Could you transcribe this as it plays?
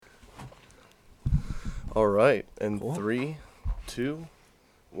All right, and Cool. 3, 2,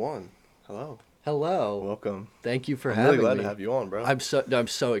 1. Hello, Hello. welcome. Thank you for I'm having really glad me. to have you on, bro. I'm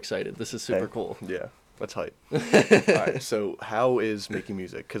so excited. This is super Hey, cool. Yeah, that's hype. All right, so how is making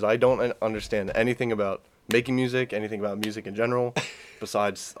music? Because I don't understand anything about making music, anything about music in general.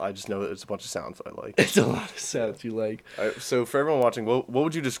 Besides, I just know that it's a bunch of sounds that I like. It's a lot of sounds you like. All right, so for everyone watching, what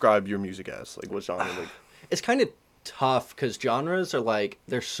would you describe your music as? Like, what genre? Like, It's kind of tough because genres are like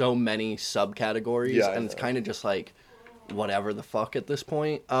there's so many subcategories, Yeah, I and it's know. kind of just like whatever the fuck at this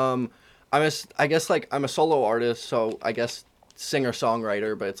point. I guess like I'm a solo artist, so I guess singer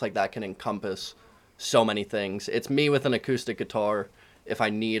songwriter, but it's like that can encompass so many things. It's me with an acoustic guitar. If I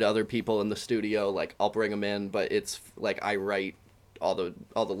need other people in the studio, like I'll bring them in, but it's like I write all the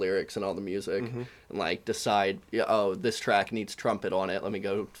lyrics and all the music and like decide, yeah, oh, this track needs trumpet on it, let me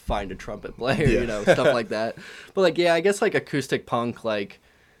go find a trumpet player, Yeah. stuff like that. But like, yeah, I guess like acoustic punk, like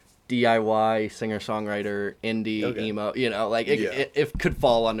DIY, singer songwriter, indie, Okay. emo, like it, Yeah. it could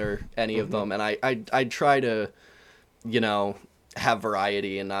fall under any of them. And I try to, have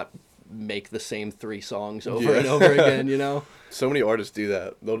variety and not make the same three songs over Yeah. and over again. So many artists do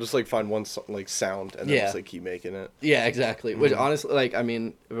that. They'll just like find one like sound and then Yeah. just like keep making it. Yeah, exactly. Which honestly, like, I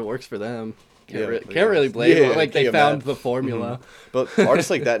mean, if it works for them, Yeah, I can't really guess. blame Yeah, them. Like, they can't found mad. the formula. But artists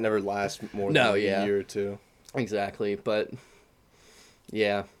like that never last more than No, like, yeah. a year or two. Exactly. But,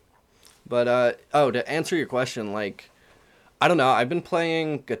 yeah. But, to answer your question, like, I don't know. I've been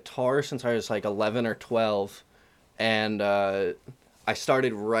playing guitar since I was like 11 or 12. And, I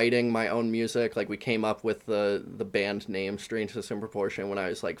started writing my own music. Like, we came up with the band name Strangeness in Proportion when I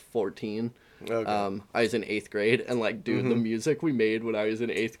was like 14. Okay. I was in 8th grade, and like, dude, the music we made when I was in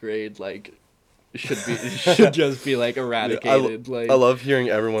 8th grade, like, should just be like Yeah, eradicated. Like, I love hearing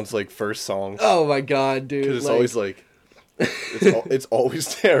everyone's like first songs oh my god, dude! because it's like, always like it's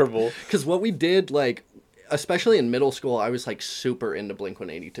always terrible. because what we did, like, especially in middle school, I was like super into Blink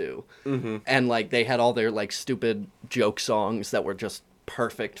 182, and like they had all their like stupid joke songs that were just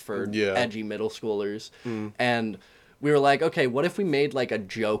perfect for Yeah. edgy middle schoolers, and we were like, okay, what if we made like a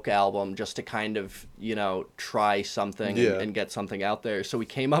joke album just to kind of try something Yeah. and get something out there? So we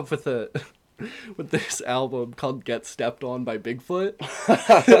came up with a with this album called Get Stepped On by Bigfoot.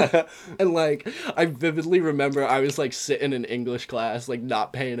 And like, I vividly remember I was like sitting in English class, like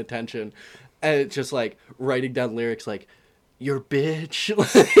not paying attention, and it's just like writing down lyrics like, "Your bitch."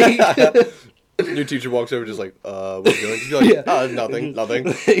 Like, Your teacher walks over just like, what you doing? You're like, Yeah. Nothing.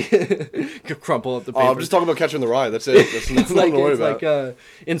 crumple up the Oh, paper. I'm just talking about catching the rye. That's it. That's It's nothing like to worry it's about. like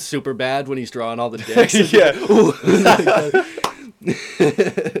in Superbad when he's drawing all the dicks. Yeah.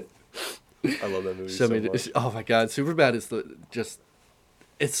 I love that movie so much. Oh my god, Superbad is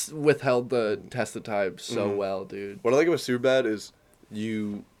it's withheld the test of time so well, dude. What I like about Superbad is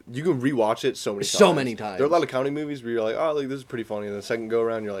you can rewatch it so many times. So many times. There are a lot of comedy movies where you're like, oh, like this is pretty funny, and the second go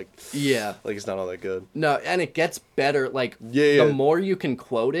around you're like, Yeah. like it's not all that good. No, and it gets better. Like, Yeah. the more you can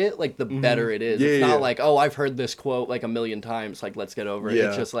quote it, like, the better it is. Yeah, It's not yeah. like, oh, I've heard this quote like a million times. Like, let's get over it. Yeah.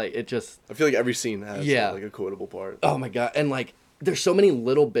 It's just like, I feel like every scene has Yeah. like a quotable part. oh my god. And like, there's so many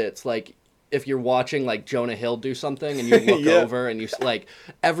little bits. Like, if you're watching like Jonah Hill do something and you look Yeah. over and you like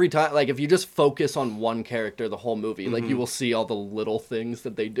every time, like if you just focus on one character the whole movie, like you will see all the little things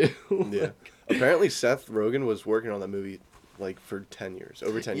that they do. Yeah. Apparently Seth Rogen was working on that movie like for 10 years,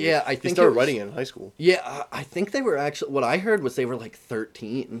 over 10 years. Yeah, I he think started it was- writing it in high school. Yeah, I think they were actually. What I heard was they were like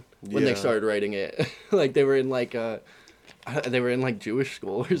 13 when they Yeah. started writing it. Like they were in like they were in like Jewish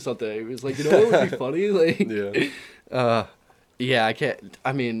school or something. It was like, what would be funny? Like, Yeah. yeah, I can't.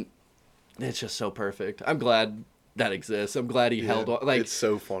 I mean, it's just so perfect. I'm glad that exists. I'm glad he held on. Like, it's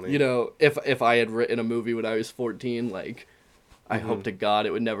so funny. if I had written a movie when I was 14, like, I hope to God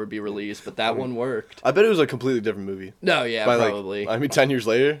it would never be released. But that one worked. I bet it was a completely different movie. No, yeah, By, probably. Like, I mean, 10 years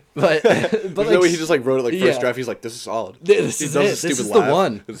later. but There's like, no way he just like wrote it like first yeah. draft. He's like, this is solid. This He is does it. a This stupid is the laugh.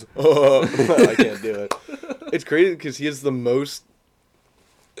 one. It's, I can't do it. It's crazy because he's the most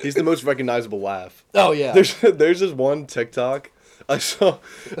recognizable laugh. Oh yeah. There's this one TikTok I saw,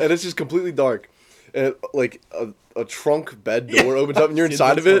 and it's just completely dark, and like a trunk bed door opens up, and you're I've seen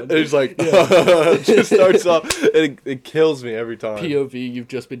inside of this it, one. and it's like it just starts off, and it kills me every time. POV, you've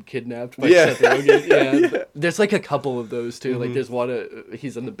just been kidnapped by Yeah. Seth Rogen. Yeah. Yeah. There's like a couple of those too. Like there's one,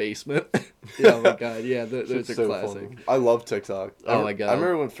 he's in the basement. Yeah, oh my god, yeah, those It's are so classic. funny. I love TikTok. Oh my God. I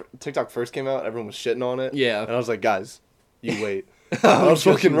remember when TikTok first came out, everyone was shitting on it. Yeah. And I was like, guys, you wait. Oh, I was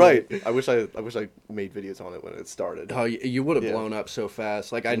just fucking you right. I wish I made videos on it when it started. Oh, you would have Yeah. blown up so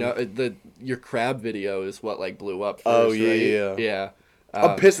fast. Like I know your crab video is what like blew up first, Oh, yeah, right? yeah. Yeah.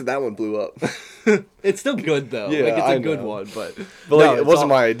 I'm pissed that one blew up. It's still good though. Yeah, like it's I a good know. one, but But no, like, it wasn't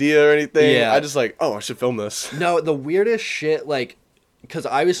my idea or anything. Yeah. I just like, oh, I should film this. No, the weirdest shit, like, because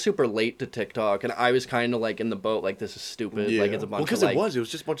I was super late to TikTok, and I was kind of like in the boat, like, this is stupid. Like, it's a bunch because of like, it was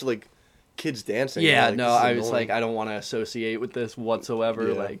just a bunch of like kids dancing. yeah, like, no, this is I was annoying. like, I don't want to associate with this whatsoever.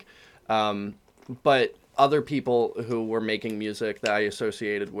 Yeah. Like, but other people who were making music that I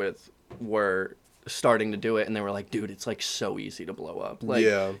associated with were starting to do it, and they were like, dude, it's like so easy to blow up. Like,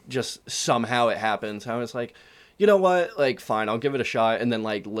 Yeah. just somehow it happens. I was like, you know what? Like, fine, I'll give it a shot. And then,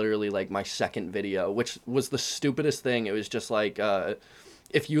 like, literally, like, my second video, which was the stupidest thing. It was just like,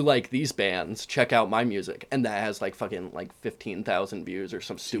 if you like these bands, check out my music. And that has, like, fucking, like, 15,000 views or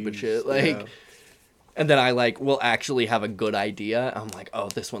some stupid shit. Like, yeah. and then I, like, will actually have a good idea. I'm like, oh,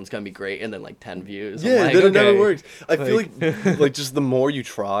 this one's gonna be great. And then, like, 10 views. Yeah, I'm like, then it never okay. works. I feel like just the more you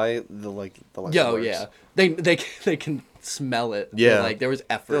try, the less it works. Yeah. They can smell it. Yeah. They're like, there was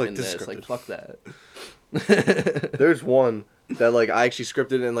effort like, in this is this. Like, scripted. fuck that. There's one that like I actually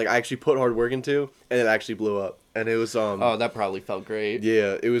scripted and like I actually put hard work into, and it actually blew up. And it was Oh, that probably felt great.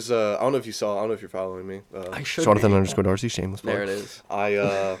 yeah, it was I don't know if you saw, I don't know if you're following me. I should Jonathan be. _, Darcy, shameless plug. There it is.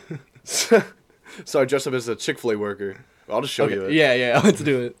 I so I dressed up as a Chick-fil-A worker. I'll just show you it. Yeah, let's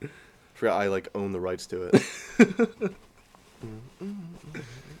do it. Forgot I like own the rights to it.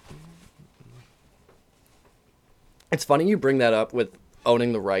 It's funny you bring that up with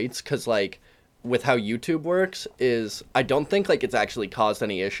owning the rights, because, like, with how YouTube works is, I don't think, like, it's actually caused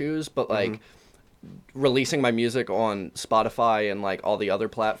any issues, but, like, releasing my music on Spotify and, like, all the other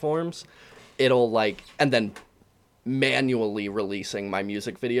platforms, it'll, like, and then manually releasing my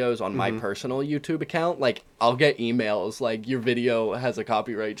music videos on my personal YouTube account, like, I'll get emails, like, your video has a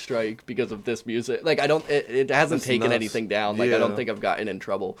copyright strike because of this music. Like, it hasn't That's taken nuts. anything down. Like, I don't Yeah. think I've gotten in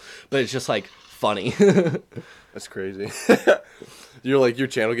trouble, but it's just, like, funny. That's crazy. You're like your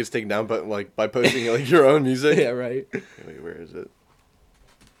channel gets taken down, but like by posting like your own music. Yeah, right. Wait, where is it?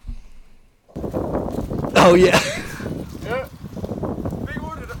 Oh, yeah. Yeah. Big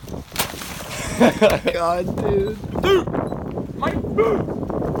order. God, dude. Dude.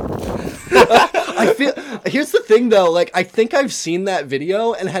 I feel. Here's the thing, though. Like, I think I've seen that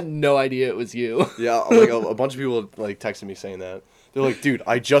video and had no idea it was you. Yeah, like a bunch of people like texted me saying that. They're like, dude,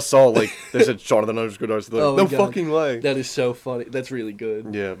 I just saw like there's a Jonathan _, Darcy. Like, Oh my no God. fucking way. That is so funny. That's really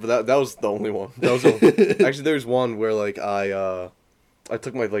good. Yeah, but that was the only one. That was the, actually there's one where like I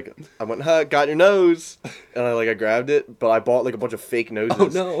took my like I went got your nose, and I grabbed it, but I bought like a bunch of fake noses. Oh,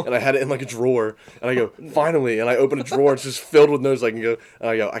 no. And I had it in like a drawer, and I go finally, and I open a drawer, it's just filled with noses. I can go, and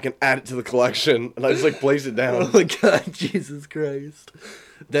I go, I can add it to the collection, and I just like place it down. Oh my God, Jesus Christ.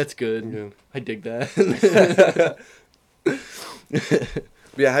 That's good. Yeah. I dig that.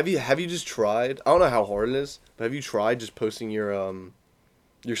 But yeah, have you just tried? I don't know how hard it is, but have you tried just posting your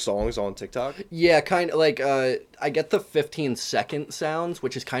songs on TikTok? Yeah, kind of like, I get the 15-second sounds,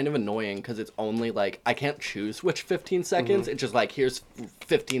 which is kind of annoying because it's only like, I can't choose which 15 seconds. It's just like, here's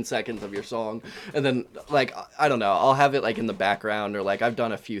 15 seconds of your song. And then, like, I don't know, I'll have it like in the background, or like I've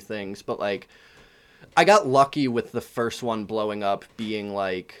done a few things, but like, I got lucky with the first one blowing up being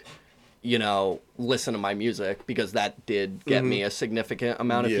like, you know, listen to my music, because that did get me a significant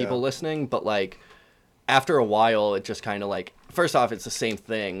amount of Yeah. people listening. But like, after a while, it just kind of like, first off, it's the same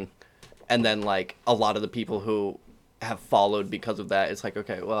thing. And then like a lot of the people who have followed because of that, it's like,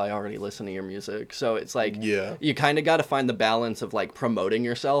 okay, well, I already listen to your music. So it's like, Yeah. you kind of got to find the balance of like promoting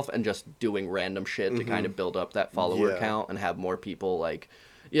yourself and just doing random shit to kind of build up that follower Yeah. count and have more people like,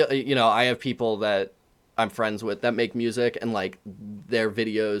 you know, I have people that I'm friends with that make music, and like their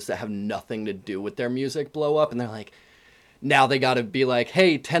videos that have nothing to do with their music blow up, and they're like, now they got to be like,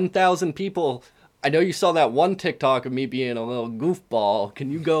 hey, 10,000 people, I know you saw that one TikTok of me being a little goofball.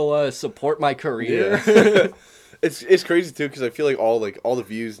 Can you go support my career? Yeah. It's crazy too, because I feel like all the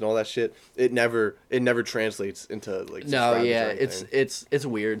views and all that shit, it never translates into like No, subscribers or yeah, anything. it's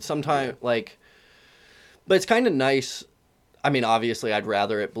weird. Sometimes like, but it's kind of nice. I mean, obviously, I'd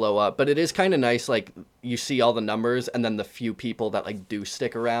rather it blow up, but it is kind of nice. Like, you see all the numbers, and then the few people that like do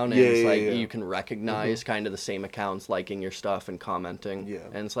stick around, and Yeah, it's yeah, like yeah. you can recognize kind of the same accounts liking your stuff and commenting. Yeah.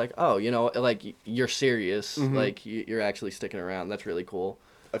 And it's like, oh, you know, like you're serious. Like you're actually sticking around. That's really cool.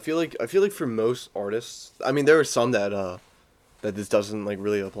 I feel like for most artists, I mean, there are some that this doesn't like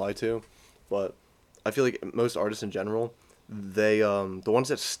really apply to, but I feel like most artists in general, they the ones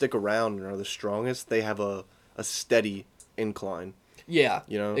that stick around and are the strongest, they have a steady incline. Yeah.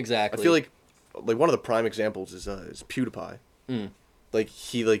 You know, Exactly. I feel like one of the prime examples is PewDiePie. Like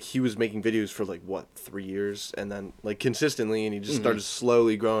he was making videos for like what 3 years, and then like consistently, and he just started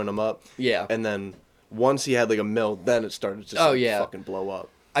slowly growing them up. Yeah. And then once he had like a mil, then it started to fucking blow up.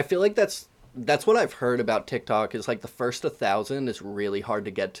 I feel like that's what I've heard about TikTok is like the first 1,000 is really hard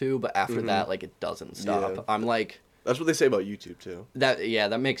to get to, but after that, like it doesn't stop. Yeah. I'm like, that's what they say about YouTube too.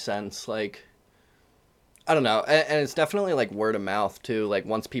 That makes sense. Like, I don't know, and it's definitely like word of mouth too. Like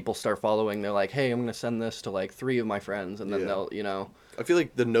once people start following, they're like, hey, I'm gonna send this to like 3 of my friends, and then they'll, you know. I feel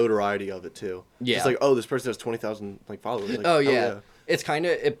like the notoriety of it too. Yeah. It's like, oh, this person has 20,000 like followers. Like, oh yeah. It's kind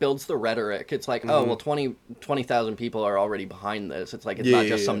of, it builds the rhetoric. It's like, oh, well, 20,000 people are already behind this. It's like, it's not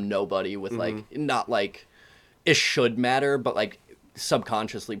just some nobody with like, not like, it should matter, but like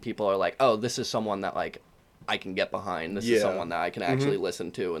subconsciously people are like, oh, this is someone that like I can get behind. This is someone that I can actually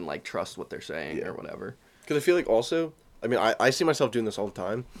listen to and like trust what they're saying or whatever. Because I feel like also, I mean, I see myself doing this all the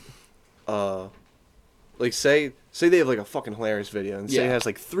time. Like say they have like a fucking hilarious video and say it has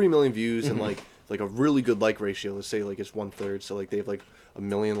like 3 million views and like a really good like ratio. Let's say like it's 1/3, so like they have like 1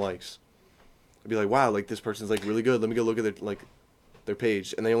 million likes. I'd be like, wow, like this person's like really good. Let me go look at their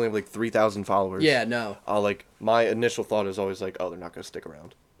page, and they only have like 3,000 followers. Yeah, no. Like my initial thought is always like, oh, they're not gonna stick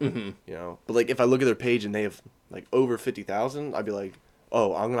around. You know, but like if I look at their page and they have like over 50,000, I'd be like,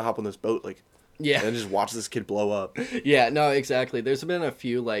 oh, I'm gonna hop on this boat, like, and just watch this kid blow up. Yeah, no, exactly. There's been a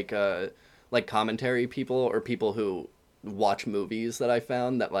few like commentary people or people who watch movies that I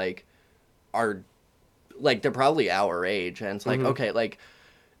found that like are like they're probably our age, and it's like okay, like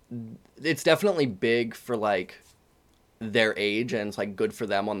it's definitely big for like their age and it's like good for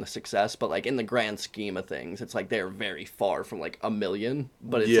them on the success, but like in the grand scheme of things it's like they're very far from like 1 million,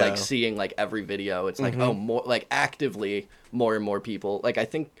 but it's like seeing like every video it's like oh, more like actively more and more people, like I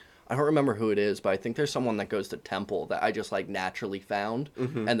think I don't remember who it is, but I think there's someone that goes to Temple that I just like naturally found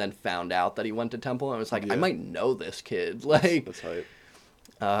and then found out that he went to Temple, and I was like I might know this kid, like that's hype.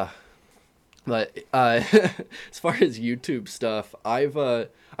 But as far as YouTube stuff,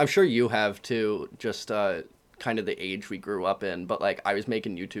 I'm sure you have too, just kind of the age we grew up in, but like I was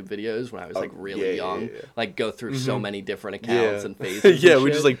making YouTube videos when I was like really young, like go through so many different accounts and phases. We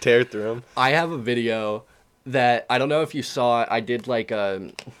just like tear through them. I have a video that I don't know if you saw it. I did like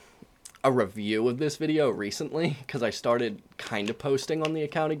a review of this video recently because I started kind of posting on the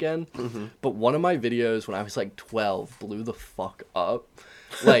account again. But one of my videos when I was like 12 blew the fuck up.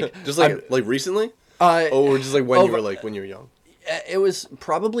 Like just like recently? Or just like when you were like when you were young? It was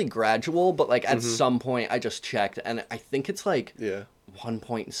probably gradual, but like at some point I just checked and I think it's like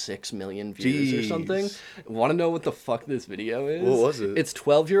 1.6 million views or something. Want to know what the fuck this video is? What was it? It's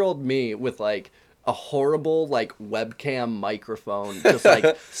 12-year-old me with like a horrible like webcam microphone, just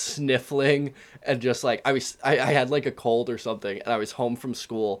like sniffling and just like I had like a cold or something, and I was home from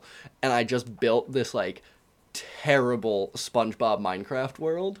school and I just built this like terrible SpongeBob Minecraft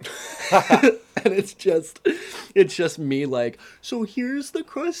world. And it's just me like, so here's the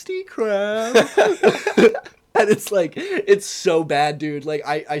Krusty Krab. And it's like, it's so bad, dude. Like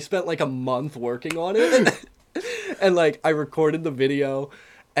I spent like a month working on it and like I recorded the video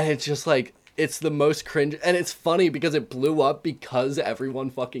and it's just like, it's the most cringe, and it's funny because it blew up because everyone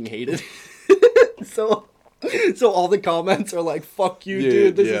fucking hated it. So all the comments are like, fuck you,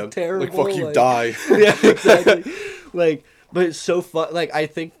 dude, this is terrible. Like, fuck you, die. Yeah, exactly. Like, but it's so fun. Like,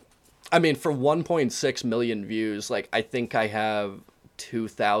 I mean, for 1.6 million views, like, I think I have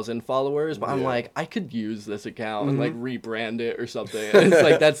 2,000 followers, but I'm like, I could use this account and, like, rebrand it or something. And it's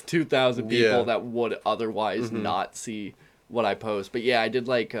like, that's 2,000 people that would otherwise not see what I post. But yeah, I did,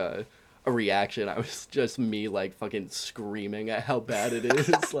 like, a reaction. I was just me, like, fucking screaming at how bad it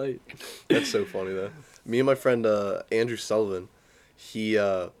is. Like, that's so funny, though. Me and my friend Andrew Sullivan, me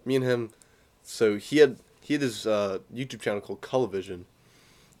and him, so he had this YouTube channel called Colorvision,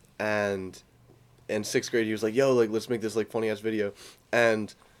 and in 6th grade he was like, yo, like, let's make this like funny ass video,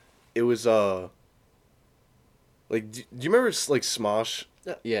 and it was like, do you remember like Smosh?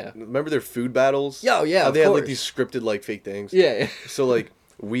 Yeah. Remember their food battles? Yeah, yeah. How they had like these scripted like fake things. Yeah. So like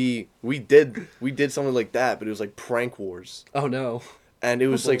we did something like that, but it was like prank wars. Oh no. And it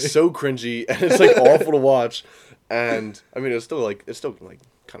was, like, so cringy, and it's, like, awful to watch. And, I mean, it's still, like,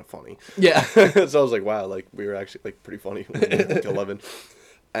 kind of funny. Yeah. So I was like, wow, like, we were actually, like, pretty funny when we were, like, 11.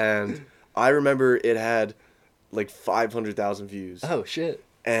 And I remember it had, like, 500,000 views. Oh, shit.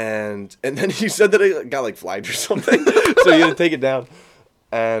 And then he said that it got, like, flagged or something. So he had to take it down.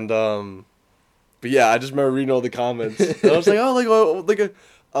 And, but yeah, I just remember reading all the comments. And I was like, oh,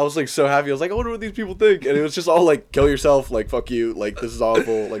 I was, like, so happy. I was like, I wonder what these people think. And it was just all, like, kill yourself. Like, fuck you. Like, this is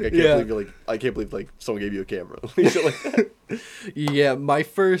awful. Like, I can't believe, someone gave you a camera. Shit like that. Yeah,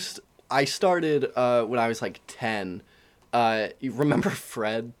 I started when I was, like, 10. You remember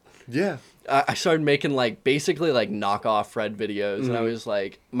Fred? Yeah. I started making, like, basically, like, knockoff Fred videos. And I was,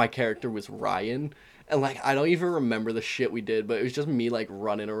 like, my character was Ryan. And, like, I don't even remember the shit we did, but it was just me, like,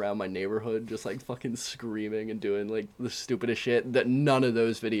 running around my neighborhood, just, like, fucking screaming and doing, like, the stupidest shit. That none of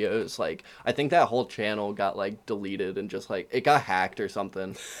those videos, like, I think that whole channel got, like, deleted and just, like, it got hacked or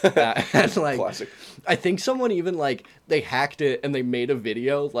something. And, like, Classic. I think someone even, like, they hacked it and they made a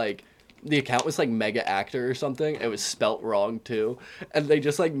video, like, the account was, like, Mega Actor or something. It was spelt wrong, too. And they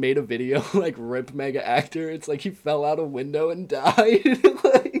just, like, made a video, like, rip Mega Actor. It's like he fell out a window and died.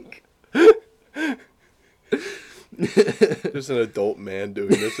 Like... Just an adult man doing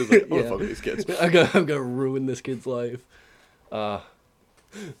this. Just like, I'm gonna fuck with these kids. I'm gonna ruin this kid's life. That's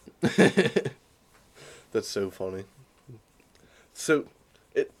so funny. So,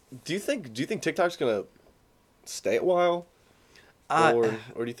 do you think TikTok's gonna stay a while, or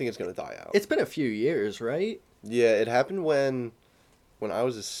do you think it's gonna die out? It's been a few years, right? Yeah, it happened when I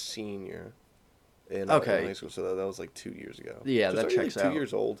was a senior in high school, so that was like 2 years ago. Yeah, that checks out. 2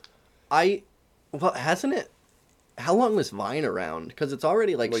 years old. Well, hasn't it? How long was Vine around? Because it's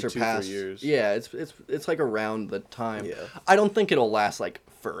already like surpassed. 2-3 years. Yeah, it's like around the time. Yeah. I don't think it'll last like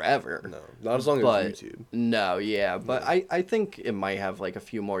forever. No, not as long as YouTube. No, yeah, but yeah. I think it might have like a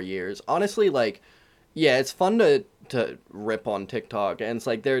few more years. Honestly, like, yeah, it's fun to rip on TikTok, and it's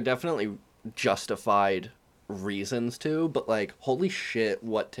like there are definitely justified reasons to, but like, holy shit,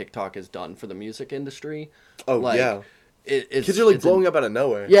 what TikTok has done for the music industry. Oh, like, yeah. Kids are like blowing up out of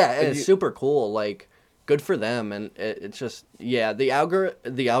nowhere. Yeah, and it's super cool. Like, good for them, and it's just, yeah, the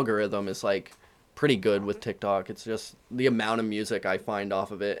algorithm is like pretty good with TikTok. It's just the amount of music I find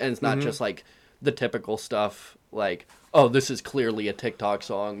off of it, and it's not just like the typical stuff like, oh, this is clearly a TikTok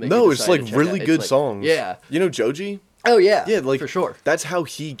song. No, it's like really good songs. Yeah, you know Joji? Oh yeah, yeah, like for sure. That's how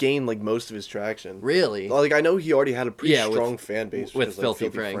he gained like most of his traction. Really? Like I know he already had a pretty strong fan base with Filthy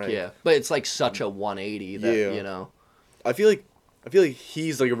Frank. Yeah, but it's like such a 180 that you know. I feel like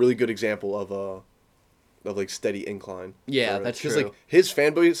he's like a really good example of like steady incline. Yeah, that's true. Because like his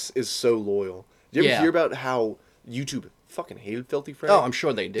fan base is so loyal. Did you ever hear about how YouTube fucking hated Filthy Frank? Oh, I'm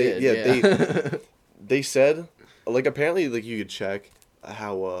sure they did. They said like apparently like you could check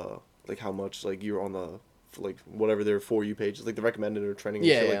how much like you're on the like whatever their For You pages, like the recommended or trending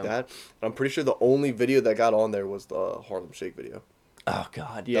and shit like that. And I'm pretty sure the only video that got on there was the Harlem Shake video. Oh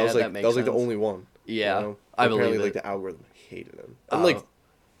god, yeah, that makes sense. That was like the only one. Yeah, you know? I believe apparently, it. like the algorithm hated him. And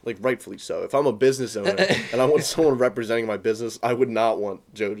like rightfully so. If I'm a business owner and I want someone representing my business, I would not want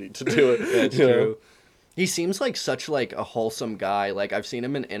Joji to do it. That's true. He seems like such like a wholesome guy. Like I've seen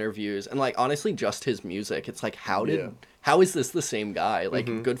him in interviews, and like honestly, just his music. It's like how is this the same guy? Like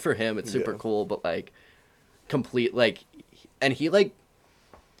good for him. It's super cool, but like complete like, and he like,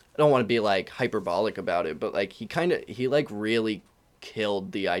 I don't want to be like hyperbolic about it, but like he like really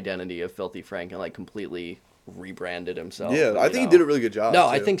killed the identity of Filthy Frank and like completely rebranded himself. Yeah, I think he did a really good job. No, too.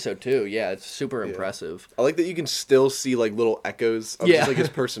 I think so too. Yeah, it's super impressive. I like that you can still see like little echoes of just like his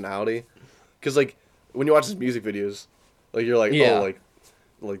personality, because like when you watch his music videos, like you're like oh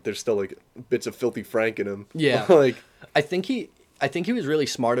like there's still like bits of Filthy Frank in him. Yeah, like I think he was really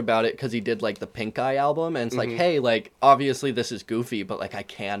smart about it because he did like the Pink Eye album, and it's like, hey, like obviously this is goofy, but like I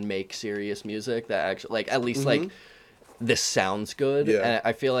can make serious music that actually like at least like this sounds good. Yeah. And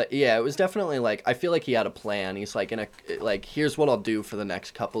I feel like it was definitely like I feel like he had a plan. He's like here's what I'll do for the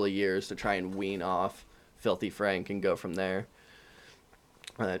next couple of years to try and wean off Filthy Frank and go from there.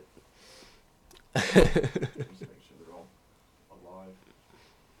 But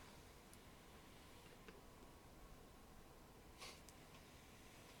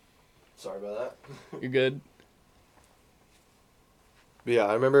sorry about that. You're good. But yeah,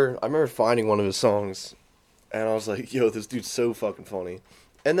 I remember finding one of his songs, and I was like, yo, this dude's so fucking funny.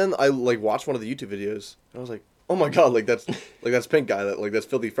 And then I like watched one of the YouTube videos, and I was like, oh my god, like that's Pink Guy, that's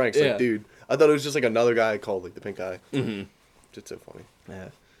Filthy Frank's like, dude. I thought it was just like another guy called like the Pink Guy. Mm-hmm. Just so funny. Yeah,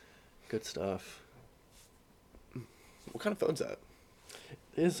 good stuff. What kind of phone's that?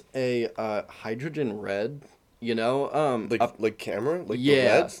 It is a hydrogen red. You know, like camera, like the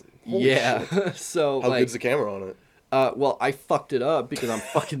LEDs? Holy so how like, good's the camera on it? Well, I fucked it up because I'm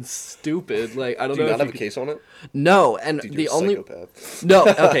fucking stupid. Like, I don't know. Do you not have a case on it? No, and Dude, the you're only psychopath. no.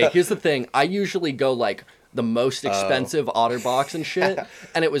 Okay, here's the thing. I usually go like the most expensive OtterBox and shit,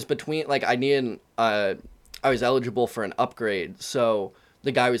 and it was between like I needed. I was eligible for an upgrade, so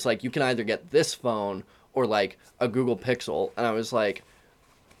the guy was like, "You can either get this phone or like a Google Pixel," and I was like,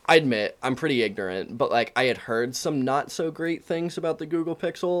 I admit I'm pretty ignorant, but like I had heard some not so great things about the Google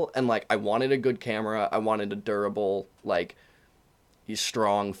Pixel, and like I wanted a good camera, I wanted a durable, like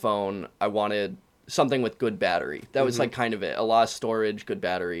strong phone, I wanted something with good battery. That was like kind of it. A lot of storage, good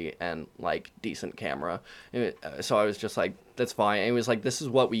battery, and like decent camera. So I was just like, that's fine. And it was like, this is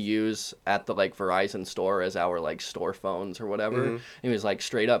what we use at the like Verizon store as our like store phones or whatever. And it was like,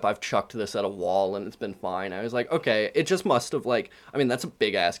 straight up, I've chucked this at a wall and it's been fine. I was like, okay, it just must have like, I mean, that's a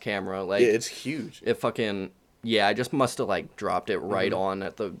big ass camera. Like, Yeah, it's huge. it fucking, yeah, I just must have like dropped it right on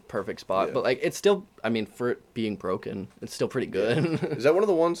at the perfect spot. Yeah. But like, it's still, I mean, for it being broken, it's still pretty good. Is that one of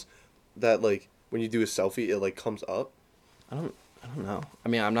the ones that like when you do a selfie, it like comes up? I don't know. I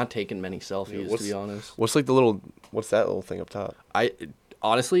mean, I'm not taking many selfies, to be honest. What's that little thing up top? I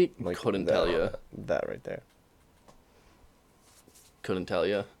honestly Like couldn't that, tell you. That right there. Couldn't tell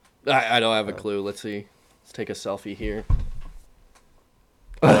you. I don't have a clue. Let's see. Let's take a selfie here.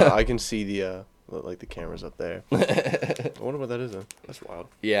 I can see the like the cameras up there. I wonder what that is though. That's wild.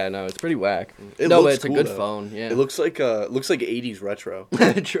 Yeah, no, it's pretty whack. It No, but looks it's cool, a good though. phone. Yeah, It looks like 80s retro.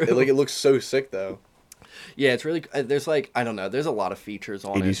 true. It looks so sick though. Yeah, it's really. There's like, I don't know. There's a lot of features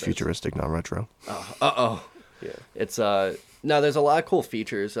on it. 80s futuristic, not retro. Oh. Yeah. It's no, there's a lot of cool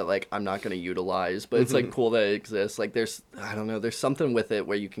features that like I'm not gonna utilize, but it's like cool that it exists. Like there's, I don't know, there's something with it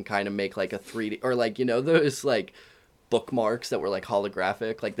where you can kind of make like a 3D or like, you know, those like bookmarks that were like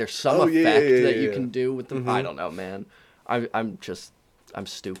holographic. Like there's some effect that you can do with them. I don't know, man. I'm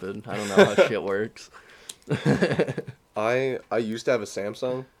stupid. I don't know how shit works. I used to have a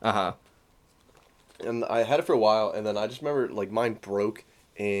Samsung. Uh-huh. And I had it for a while, and then I just remember like mine broke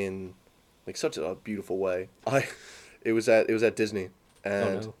in like such a beautiful way. It was at Disney,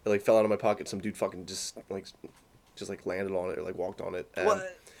 and no. it like fell out of my pocket. Some dude fucking just landed on it or like walked on it. And,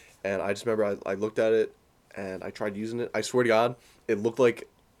 What? And I just remember I looked at it, and I tried using it. I swear to God, it looked like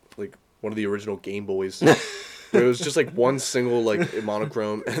one of the original Game Boys. Where it was just like one single like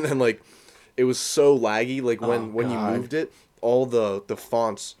monochrome, and then like it was so laggy. Like when you moved it, all the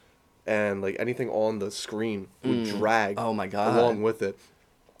fonts and like anything on the screen would drag. Oh my God. Along with it.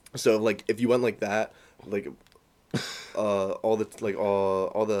 So like if you went like that, like all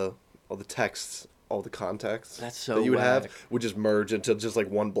the texts, all the contexts That's so that you would whack. have would just merge into just like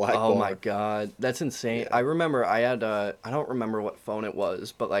one black bar. Oh my God, that's insane. Yeah. I remember I had I don't remember what phone it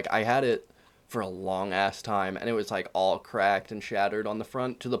was, but like I had it for a long ass time, and it was like all cracked and shattered on the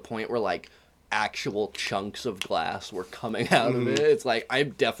front to the point where like actual chunks of glass were coming out of it. It's like,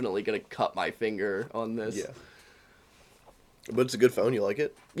 I'm definitely gonna cut my finger on this. Yeah. But it's a good phone. You like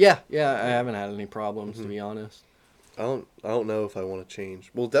it? Yeah, I haven't had any problems to be honest. I don't know if I want to change.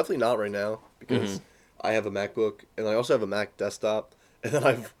 Well, definitely not right now because I have a MacBook and I also have a Mac desktop and then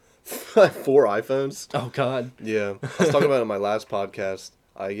I have 4 iPhones. Oh God. Yeah, I was talking about it in my last podcast.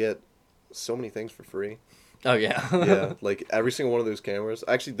 I get so many things for free. Oh yeah. Yeah, like every single one of those cameras.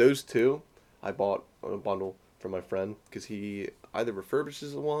 Actually, those two I bought on a bundle from my friend because he either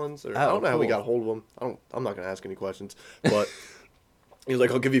refurbishes the ones or I don't know how we got a hold of them. I'm not gonna ask any questions, but he was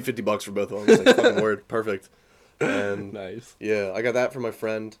like, "I'll give you $50 for both of them." I was like, "Fucking word, perfect." And Nice. yeah, I got that from my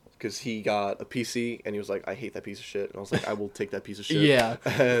friend because he got a PC and he was like, "I hate that piece of shit," and I was like, "I will take that piece of shit." Yeah.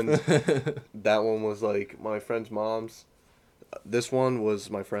 And that one was like my friend's mom's. This one was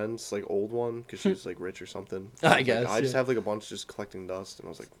my friend's like old one because she's like rich or something. I guess. I just have like a bunch just collecting dust, and I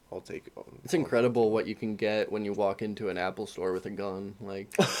was like, "I'll take it." It's incredible what you can get when you walk into an Apple store with a gun. Like,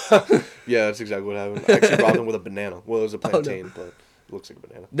 Yeah, that's exactly what happened. I actually robbed him with a banana. Well, it was a plantain, but it looks like a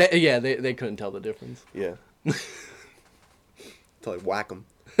banana. they couldn't tell the difference. Yeah. Until I whack them.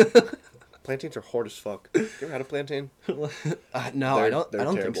 Plantains are hard as fuck. You ever had a plantain? No, I don't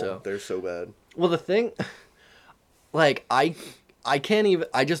think terrible. so. They're so bad. Well, the thing, like, I can't even.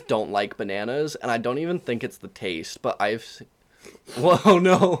 I just don't like bananas, and I don't even think it's the taste. But Whoa,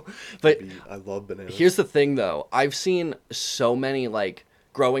 no. But I love bananas. here's the thing, though. I've seen so many like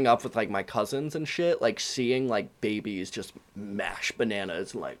growing up with like my cousins and shit, like seeing like babies just mash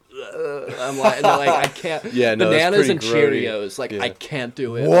bananas and like, I'm like, and they're like, I can't. Yeah, no, that's bananas and pretty grody. Cheerios, like Yeah. I can't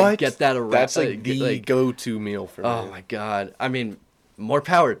do it. What? Like, get that around. That's like the go-to meal for me. Oh my God. I mean, more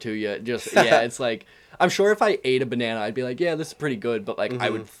power to you. Just, yeah, it's like, I'm sure if I ate a banana, I'd be like, yeah, this is pretty good, but like I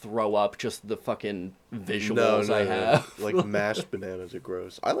would throw up just the fucking visuals I have. Like mashed bananas are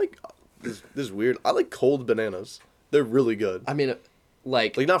gross. I like this is weird. I like cold bananas. They're really good. I mean,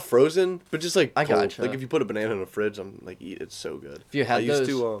 like not frozen, but just like I cold. gotcha. Like if you put a banana in a fridge, I'm like eat it. It's so good. If you had I used those-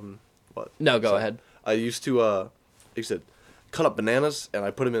 to what? No, go ahead. I used to like I said, cut up bananas and I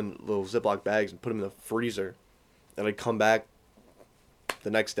put them in little Ziploc bags and put them in the freezer, and I'd come back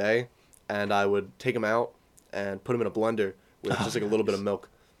the next day and I would take them out and put them in a blender with just like a little bit of milk,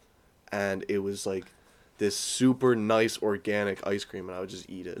 and it was like this super nice organic ice cream, and I would just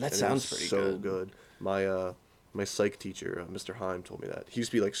eat it. That and sounds it was pretty so good. good. My psych teacher, Mr. Heim, told me that. He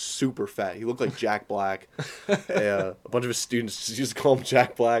used to be, like, super fat. He looked like Jack Black. A bunch of his students used to call him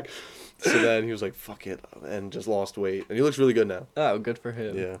Jack Black. So then he was like, fuck it, and just lost weight. And he looks really good now. Oh, good for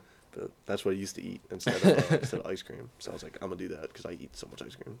him. Yeah. But that's what I used to eat instead of ice cream. So I was like, I'm going to do that because I eat so much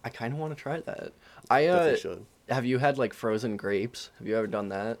ice cream. I kind of want to try that. Definitely should. Have you had, like, frozen grapes? Have you ever done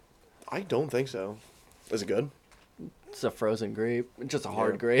that? I don't think so. Is it good? It's a frozen grape, just a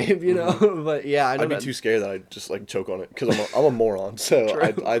hard grape, you know. But yeah, I'd be too scared that I'd just like choke on it because I'm a moron. So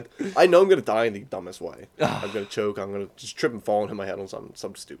I know I'm gonna die in the dumbest way. I'm gonna choke. I'm gonna just trip and fall and hit my head on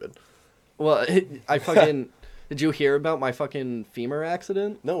something stupid. Well, I fucking did you hear about my fucking femur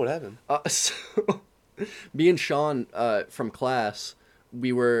accident? No, what happened? So me and Sean from class,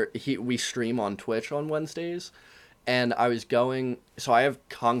 we stream on Twitch on Wednesdays. And I was going, so I have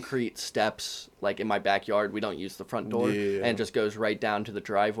concrete steps, like, in my backyard. We don't use the front door, and it just goes right down to the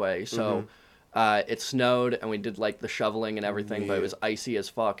driveway. So it snowed, and we did, like, the shoveling and everything, but it was icy as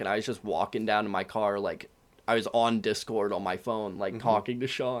fuck. And I was just walking down to my car, like, I was on Discord on my phone, like, talking to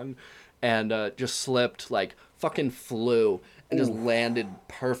Sean, and just slipped, like, fucking flew, and just landed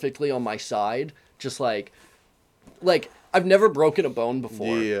perfectly on my side, just, like... I've never broken a bone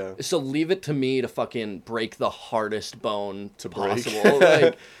before. Yeah. So leave it to me to fucking break the hardest bone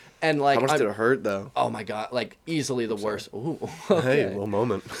possible. And like, how much did it hurt though? Oh my god, like easily the worst. Ooh. Okay. Hey, little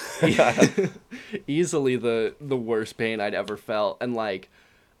moment. Easily the worst pain I'd ever felt. And like,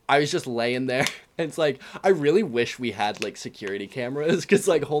 I was just laying there. And it's like, I really wish we had like security cameras. Cause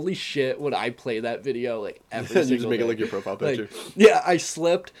like, holy shit, when I play that video, like every single you just make day, it like your profile picture. Like, yeah, I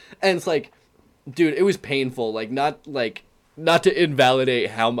slipped. And it's like, dude, it was painful. Like, not to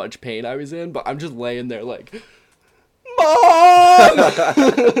invalidate how much pain I was in, but I'm just laying there like, Mom!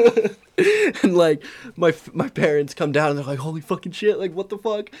 And like, my parents come down and they're like, holy fucking shit, like, what the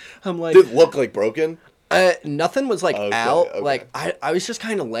fuck? I'm like... Did it look like broken? Nothing was like out. Okay. Like, I was just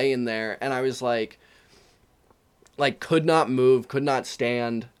kind of laying there and I was like, could not move, could not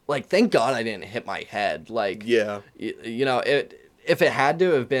stand. Like, thank God I didn't hit my head. Like, yeah. You know, if it had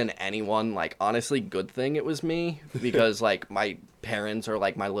to have been anyone, like, honestly, good thing it was me. Because, like, my parents or,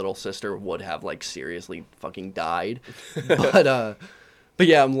 like, my little sister would have, like, seriously fucking died. But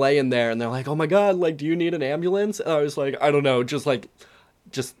yeah, I'm laying there, and they're like, oh, my God, like, do you need an ambulance? And I was like, I don't know, just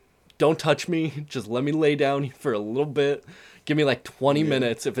don't touch me. Just let me lay down for a little bit. Give me, like, 20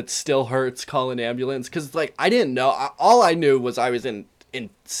 minutes. If it still hurts, call an ambulance. Because, like, I didn't know. All I knew was I was in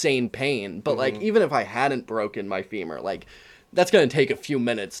insane pain. But, like, even if I hadn't broken my femur, like... that's going to take a few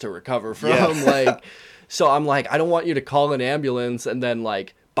minutes to recover from. Yeah. Like, so I'm like, I don't want you to call an ambulance. And then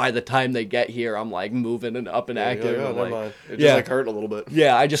like, by the time they get here, I'm like moving and up and active. Yeah, and, never mind. It just like hurt a little bit.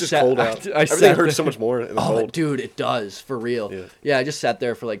 Yeah. I just sat, cold out. Everything hurts so much more in the cold. Dude, it does for real. Yeah. I just sat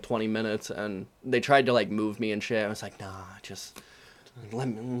there for like 20 minutes and they tried to like move me and shit. I was like, nah, just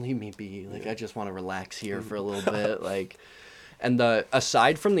leave me be. Like, I just want to relax here for a little bit. Like, and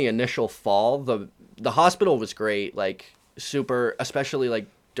aside from the initial fall, the hospital was great. Like, super, especially like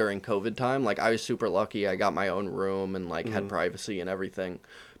during COVID time. Like, I was super lucky. I got my own room and like had privacy and everything.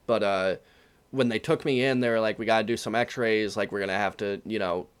 But when they took me in, they were like, we gotta do some x-rays, like we're gonna have to, you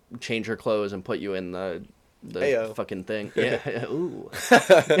know, change your clothes and put you in the fucking thing. Yeah. Ooh.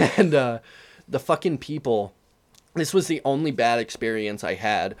 And the fucking people, this was the only bad experience I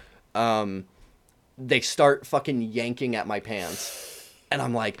had. They start fucking yanking at my pants. And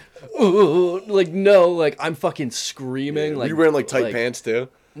I'm like, ooh, like, no, like, I'm fucking screaming. Like, were you wearing, like, tight pants, too?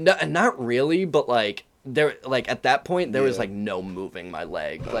 No, not really, but, like, there, like, at that point, there was, like, no moving my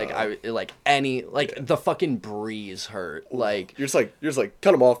leg. Like, the fucking breeze hurt. Like... You're just like,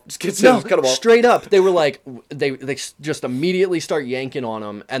 cut them off. Just get cut them off. Straight up. They were like, they just immediately start yanking on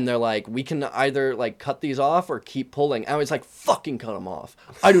them, and they're like, we can either, like, cut these off or keep pulling. And I was like, fucking cut them off.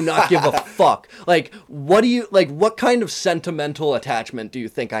 I do not give a fuck. Like, what kind of sentimental attachment do you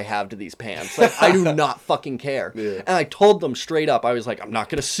think I have to these pants? Like, I do not fucking care. Yeah. And I told them straight up, I was like, I'm not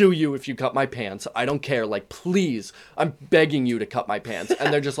gonna sue you if you cut my pants. I don't care. Like, please, I'm begging you to cut my pants.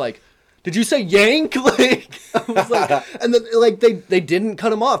 And they're just like, did you say yank? Like, I was like, and then like they didn't cut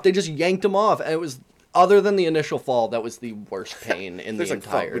them off. They just yanked them off. And it was, other than the initial fall, that was the worst pain in the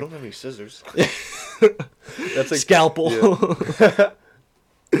entire. Fuck, we don't have any scissors. That's like scalpel. Yeah.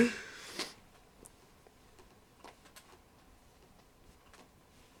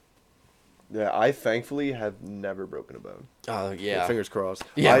 Yeah, I thankfully have never broken a bone. Oh, yeah. Fingers crossed.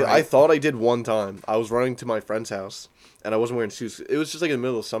 Yeah, I thought I did one time. I was running to my friend's house, and I wasn't wearing shoes. It was just like in the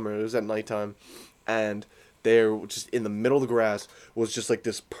middle of summer. It was at nighttime, and there, just in the middle of the grass, was just like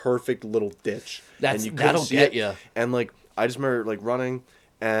this perfect little ditch. That'll get you. And like, I just remember like running,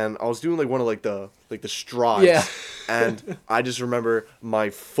 and I was doing like one of like the like the strides. Yeah. And I just remember my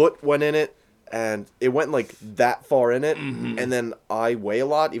foot went in it, and it went like that far in it, and then I weigh a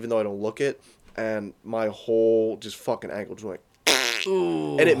lot, even though I don't look it, and my whole just fucking ankle just went.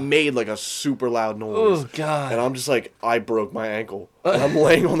 Ooh. And it made like a super loud noise. Oh God. And I'm just like, I broke my ankle. And I'm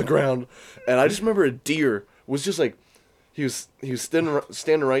laying on the ground, and I just remember a deer was just like, he was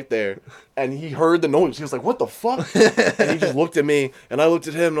standing right there, and he heard the noise. He was like, "What the fuck?" And he just looked at me, and I looked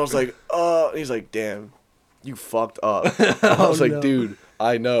at him, and I was like, And he's like, "Damn, you fucked up." And I was like, no. "Dude,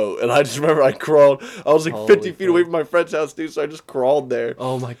 I know." And I just remember I crawled. I was like Holy 50 feet away from my friend's house, dude. So I just crawled there.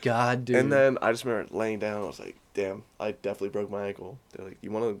 Oh my God, dude. And then I just remember laying down. I was like, "Damn, I definitely broke my ankle." They're like,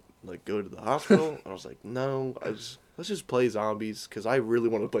 "You want to like go to the hospital?" I was like, "No, let's just play zombies because I really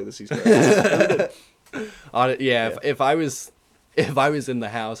want to play the Seas." Yeah. If I was in the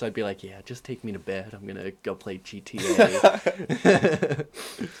house, I'd be like, yeah, just take me to bed. I'm gonna go play GTA.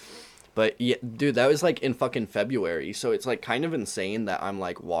 But yeah, dude, that was like in fucking February, so it's like kind of insane that I'm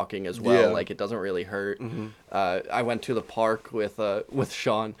like walking as well. Yeah. Like it doesn't really hurt. I went to the park with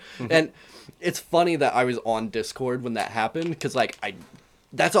Sean, Mm-hmm. and it's funny that I was on Discord when that happened because like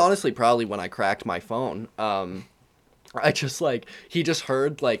that's honestly probably when I cracked my phone. I just like he just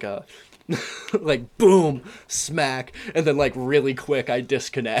heard like a. like boom, smack, and then like really quick I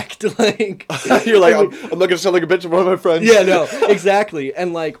disconnect. Like You're like, I'm not gonna sound like a bitch to one of my friends. yeah, no, exactly.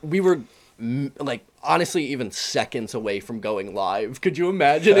 And like we were like honestly even seconds away from going live. Could you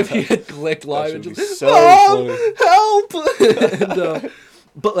imagine if he had clicked live and should just be so funny. help? And,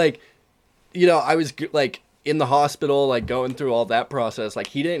 but like, you know, I was like in the hospital, like going through all that process. Like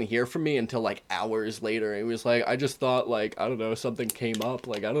he didn't hear from me until like hours later. He was like, I just thought like I don't know, something came up.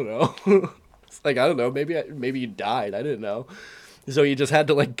 Like I don't know. It's like I don't know. Maybe you died. I didn't know. So you just had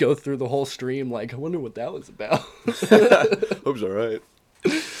to like go through the whole stream. Like I wonder what that was about. Hope's alright.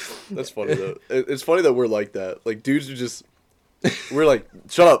 That's funny though. It's funny that we're like that. Like dudes are just. We're like,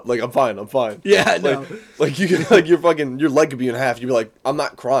 shut up. Like I'm fine. Yeah, no. Like you can, like your leg could be in half. You'd be like, I'm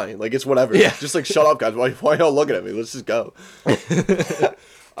not crying. Like it's whatever. Yeah. Just like shut up, guys. Why y'all looking at me? Let's just go. I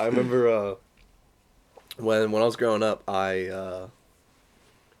remember when I was growing up, I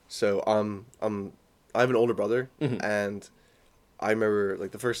have an older brother, and I remember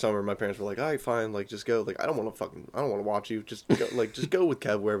like the first summer my parents were like, "All right, fine, like just go." Like I don't want to watch you. Just go, just go with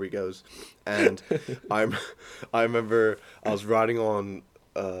Kev wherever he goes. And I remember I was riding on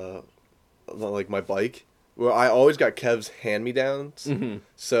like my bike where I always got Kev's hand-me-downs.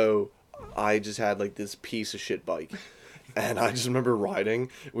 So I just had like this piece of shit bike. And I just remember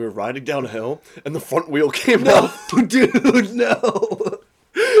riding. We were riding down a hill, and the front wheel came off. Dude, no.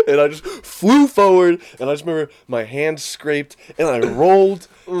 And I just flew forward, and I just remember my hand scraped, and I rolled,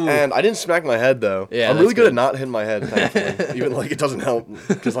 and I didn't smack my head, though. Yeah, I'm really that's good good. at not hitting my head, thankfully. Even, like, it doesn't help,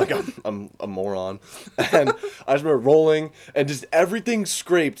 because, like, I'm a moron. And I just remember rolling, and just everything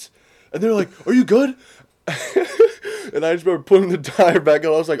scraped, and they're like, "Are you good?" And I just remember putting the tire back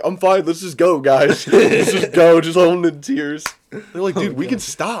on. I was like, "I'm fine, let's just go, guys. Let's just go," just holding in tears. They're like, "Dude, we can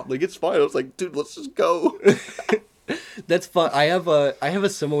stop. Like, it's fine." I was like, "Dude, let's just go." That's fun. I have a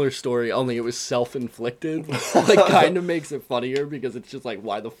similar story, only it was self-inflicted. Like, kind of makes it funnier because it's just like,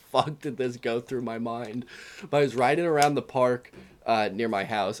 why the fuck did this go through my mind? But I was riding around the park near my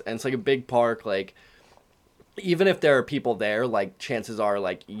house, and it's like a big park. Like, even if there are people there, like, chances are,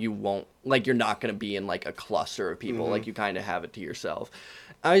 like, you won't, like, you're not gonna be in like a cluster of people. Like, you kind of have it to yourself.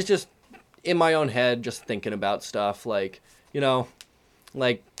 I was just in my own head, just thinking about stuff, like, you know,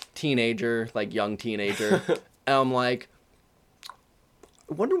 like teenager, like young teenager. And I'm like,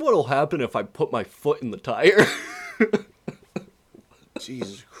 I wonder what'll happen if I put my foot in the tire.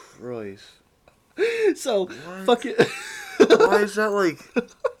 Jesus Christ. So, What? fuck it. Why is that like?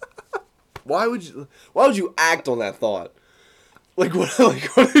 Why would you act on that thought? Like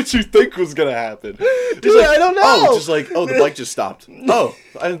what did you think was gonna happen? Dude, Like, I don't know. Oh, just like the bike just stopped. Oh,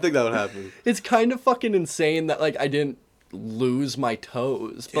 I didn't think that would happen. It's kind of fucking insane that, like, I didn't lose my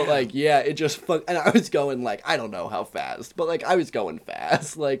toes. But, Yeah. like, yeah, it just and I was going, like, I don't know how fast. But, like, I was going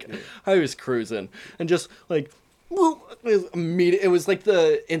fast. Like, I was cruising. And just, like, whoop, it was like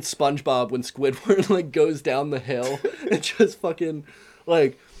in SpongeBob when Squidward, like, goes down the hill. And just fucking,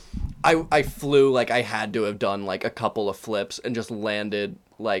 like, I flew, like, I had to have done, like, a couple of flips and just landed,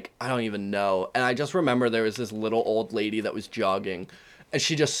 like, I don't even know. And I just remember there was this little old lady that was jogging, and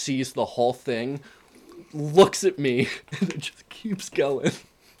she just sees the whole thing, looks at me, and it just keeps going.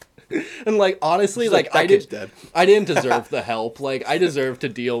 And, like, honestly, She's like "That I kid's didn't, dead." I didn't deserve the help. Like, I deserve to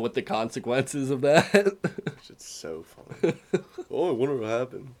deal with the consequences of that. It's so funny. Oh, I wonder what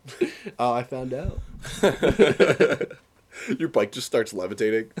happened. Oh, I found out. Your bike just starts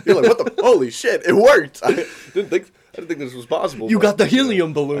levitating. You're like, what the? Holy shit! It worked. I didn't think this was possible. You but, got the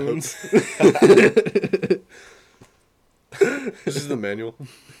helium balloons. This is the manual.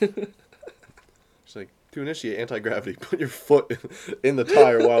 It's like, to initiate anti-gravity, put your foot in the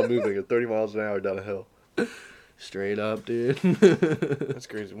tire while moving at 30 miles an hour down a hill. Straight up, dude. That's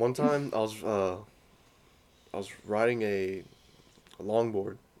crazy. One time, I was riding a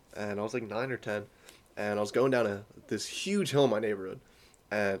longboard, and I was like 9 or 10, and I was going down this huge hill in my neighborhood,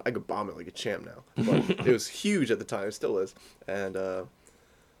 and I could bomb it like a champ now, but it was huge at the time. It still is. And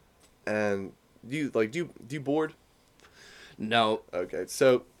do you board? No. Okay,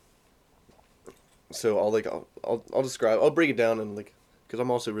 so I'll describe. I'll break it down and like, because I'm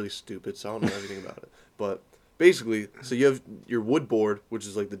also really stupid, so I don't know everything about it. But basically, so you have your wood board, which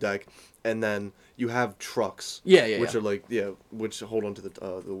is like the deck, and then you have trucks. Which are like which hold onto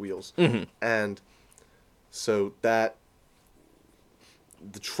the wheels. Mm-hmm. And so that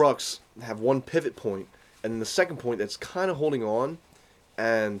the trucks have one pivot point, and then the second point that's kind of holding on,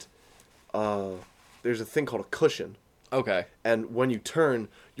 and there's a thing called a cushion. Okay. And when you turn,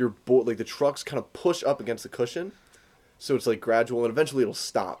 your board, like the trucks kind of push up against the cushion, so it's like gradual, and eventually it'll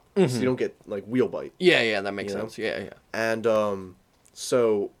stop, so you don't get like wheel bite. Yeah, that makes sense. Know? Yeah. And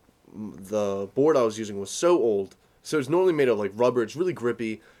so the board I was using was so old, so it's normally made of like rubber. It's really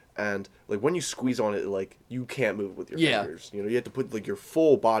grippy, and like when you squeeze on it, like you can't move with your fingers. You know, you have to put like your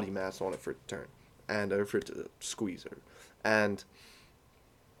full body mass on it for it to turn, and or for it to squeeze. And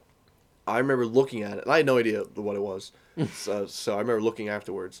I remember looking at it, and I had no idea what it was. So I remember looking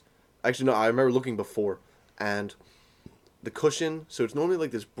afterwards. Actually, no, I remember looking before. And the cushion, so it's normally like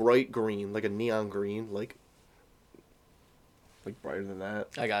this bright green, like a neon green, like brighter than that.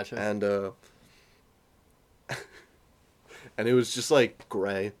 I gotcha. And and it was just like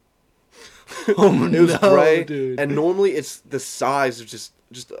gray. Oh It was gray, dude. and normally it's the size of just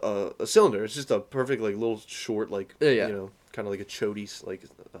a cylinder. It's just a perfect like little short like you know, kind of like a chody like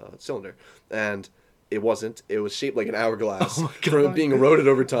cylinder, and it wasn't. It was shaped like an hourglass from it being eroded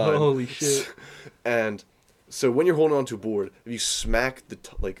over time. Holy shit! And so when you're holding onto a board, if you smack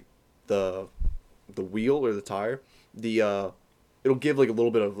the wheel or the tire, it'll give like a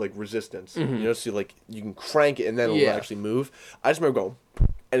little bit of like resistance. Mm-hmm. You know, so like you can crank it and then it'll actually move. I just remember going, and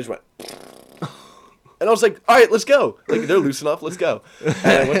it just went. And I was like, all right, let's go. Like, they're loose enough, let's go. And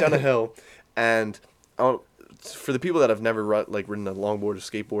I went down a hill, and for the people that have never ridden a longboard or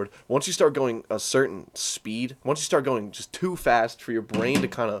skateboard, once you start going a certain speed, once you start going just too fast for your brain to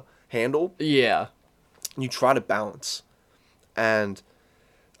kind of handle, you try to balance. And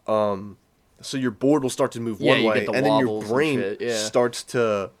so your board will start to move one way, and then your brain starts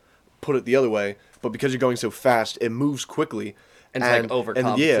to put it the other way. But because you're going so fast, it moves quickly. And it's like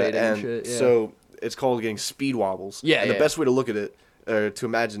overcompensating and shit. Yeah. So it's called getting speed wobbles. And the best way to look at it, to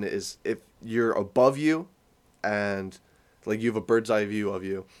imagine it, is if you're above you, and like you have a bird's eye view of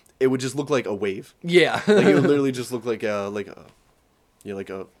you, it would just look like a wave. Yeah. Like it would literally just look like a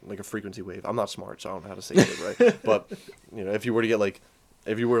frequency wave. I'm not smart, so I don't know how to say it right. But you know, if you were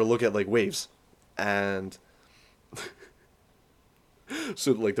to look at like waves, and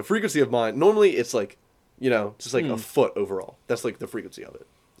so like the frequency of mine, normally it's like, you know, just like a foot overall. That's like the frequency of it.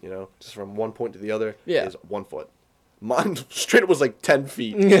 You know, just from one point to the other is 1 foot. Mine straight up was like 10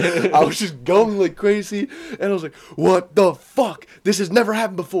 feet. I was just going like crazy, and I was like, what the fuck? This has never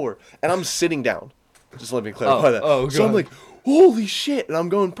happened before. And I'm sitting down. Just let me clarify that. Oh, God. So I'm like, holy shit. And I'm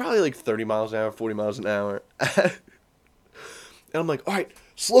going probably like 30 miles an hour, 40 miles an hour. And I'm like, all right,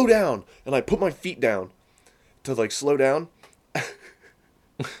 slow down. And I put my feet down to like slow down.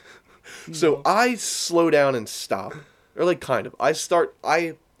 So I slow down and stop. Or like kind of. I start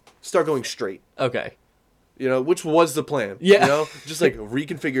going straight. Okay. You know, which was the plan. Yeah. You know, just like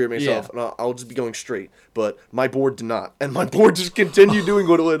reconfigure it myself, and I'll just be going straight. But my board did not, and my board just continued doing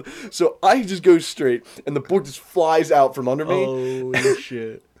what it would. So I just go straight, and the board just flies out from under me. Holy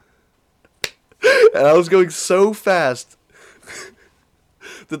shit! And I was going so fast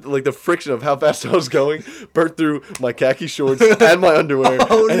that like the friction of how fast I was going burnt through my khaki shorts and my underwear,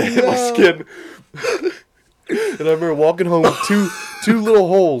 and it hit my skin. And I remember walking home with two little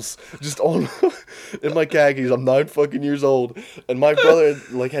holes just on in my khakis. I'm 9 fucking years old, and my brother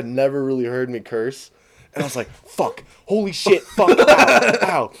like had never really heard me curse, and I was like, "Fuck, holy shit, fuck, ow,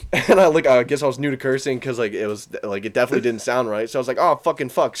 ow!" And I guess I was new to cursing because like it was like it definitely didn't sound right. So I was like, "Oh, fucking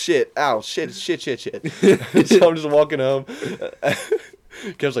fuck, shit, ow, shit." So I'm just walking home.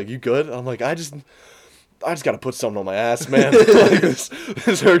 Kev's like, "You good?" I'm like, I just gotta put something on my ass, man. Like,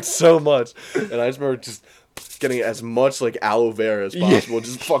 this hurts so much. And I just remember just getting as much like aloe vera as possible.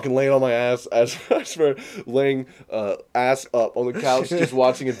 Just fucking laying on my ass as I swear, laying ass up on the couch, just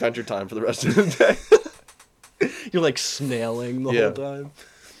watching Adventure Time for the rest of the day. You're like snailing the whole time.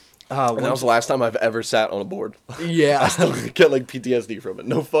 And that was the last time I've ever sat on a board. Yeah. I still get like PTSD from it.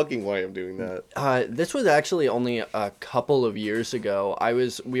 No fucking way I'm doing that. This was actually only a couple of years ago.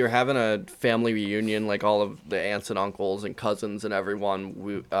 We were having a family reunion, like all of the aunts and uncles and cousins and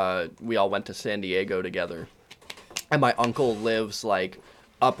everyone. We all went to San Diego together. And my uncle lives like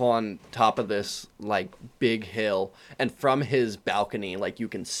up on top of this like big hill, and from his balcony like you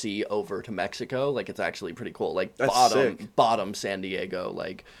can see over to Mexico. Like it's actually pretty cool. Like That's sick. bottom San Diego,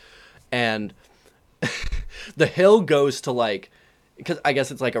 like. And the hill goes to like, because I guess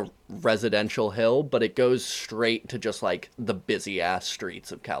it's like a residential hill, but it goes straight to just like the busy ass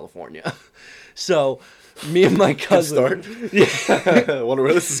streets of California. So me and my cousin, yeah, I wonder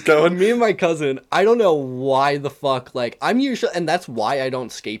where this is going. Me and my cousin, I don't know why the fuck, like I'm usually, and that's why I don't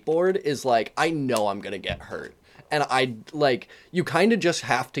skateboard, is like I know I'm gonna get hurt. And I like, you kind of just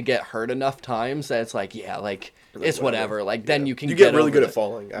have to get hurt enough times that it's like, yeah, like it's whatever. Like then you can get really good at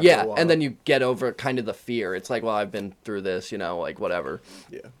falling. After a while. And then you get over kind of the fear. It's like, well, I've been through this, like whatever.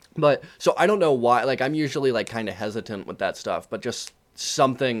 Yeah. But so I don't know why. Like I'm usually like kind of hesitant with that stuff, but just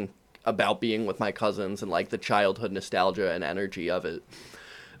something about being with my cousins and like the childhood nostalgia and energy of it.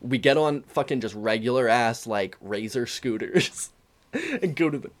 We get on fucking just regular ass like Razor scooters and go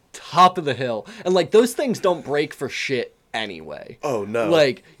to the top of the hill, and like those things don't brake for shit anyway. Oh no.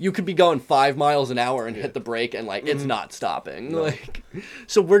 Like you could be going 5 miles an hour and hit the brake and like it's not stopping. No. Like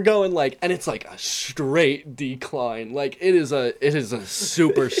so we're going like, and it's like a straight decline. Like it is a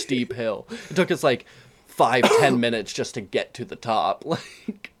super steep hill. It took us like 5-10 minutes just to get to the top.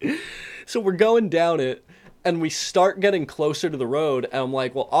 Like so we're going down it, and we start getting closer to the road, and I'm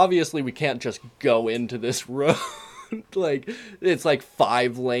like, well, obviously we can't just go into this road. Like it's like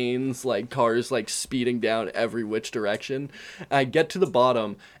 5 lanes, like cars like speeding down every which direction. And I get to the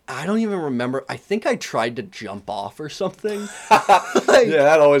bottom. I don't even remember. I think I tried to jump off or something. Like, yeah,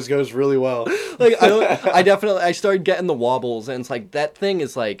 that always goes really well. Like I started getting the wobbles, and it's like that thing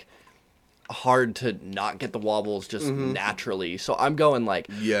is like hard to not get the wobbles just naturally. So I'm going like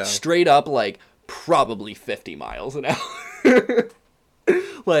straight up like probably 50 miles an hour.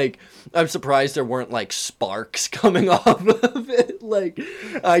 Like, I'm surprised there weren't, like, sparks coming off of it. Like,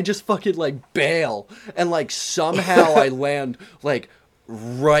 I just fucking, like, bail. And, like, somehow I land, like,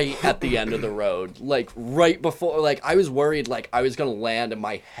 right at the end of the road. Like, right before, like, I was worried, like, I was gonna land and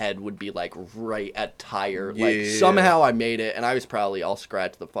my head would be, like, right at tire. Yeah. Like, somehow I made it, and I was probably all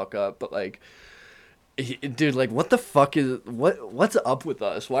scratched the fuck up. But, like, dude, like, what the fuck what's up with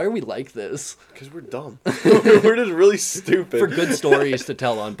us? Why are we like this? Because we're dumb. We're just really stupid. For good stories to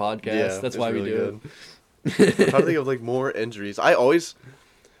tell on podcasts. Yeah, that's why really we do it. I'm trying to think of, like, more injuries. I always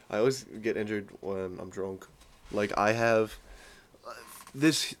get injured when I'm drunk. Like, I have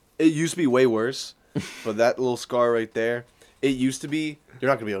this, it used to be way worse, but that little scar right there, it used to be, you're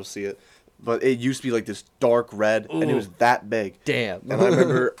not going to be able to see it, but it used to be, like, this dark red, and it was that big. Damn. And I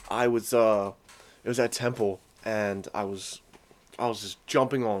remember it was at Temple, and I was just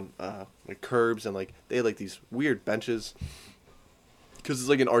jumping on like curbs, and like they had like these weird benches because it's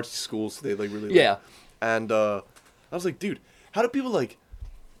like an artsy school, so they like really and I was like, dude, how do people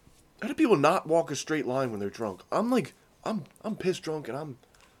not walk a straight line when they're drunk? I'm pissed drunk, and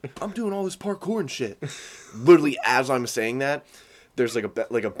I'm doing all this parkour and shit. Literally, as I'm saying that, there's like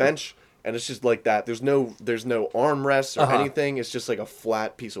a bench. And it's just like that. There's no armrests or anything. It's just like a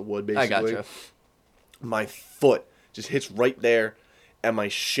flat piece of wood, basically. I gotcha. My foot just hits right there, and my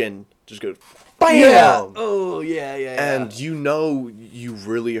shin just goes BAM! Yeah. Oh, yeah. And you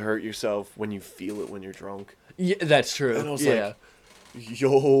really hurt yourself when you feel it when you're drunk. Yeah, that's true. And I was like,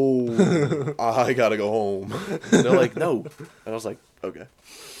 yo, I gotta go home. And they're like, no. And I was like, okay.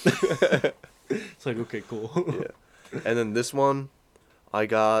 It's like, okay, cool. Yeah. And then this one,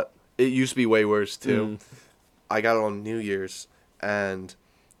 it used to be way worse, too. I got it on New Year's, and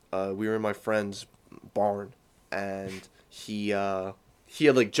we were in my friend's barn, and he had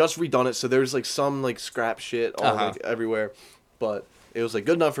like just redone it, so there was like some like scrap shit all like everywhere, but it was like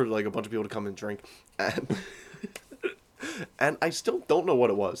good enough for like a bunch of people to come and drink, and I still don't know what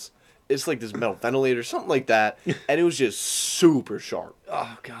it was. It's like this metal ventilator, something like that, and it was just super sharp.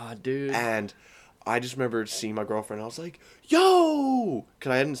 Oh god, dude. And I just remember seeing my girlfriend, and I was like, yo,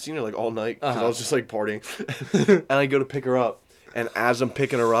 because I hadn't seen her like all night, because I was just like partying, and I go to pick her up. And as I'm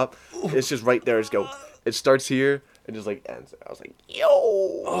picking her up, it's just right there. It starts here and just like ends. I was like, yo.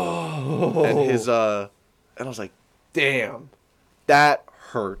 Oh. And and I was like, damn, that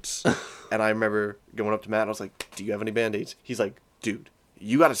hurts. And I remember going up to Matt and I was like, do you have any Band-Aids? He's like, dude,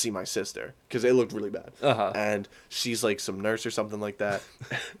 you got to see my sister. Because it looked really bad. Uh-huh. And she's like some nurse or something like that.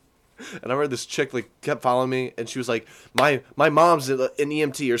 And I remember this chick like kept following me, and she was like, "My mom's an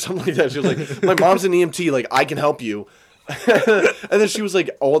EMT or something like that." She was like, "My mom's an EMT. Like, I can help you." And then she was like,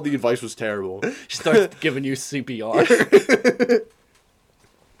 all the advice was terrible. She starts giving you CPR.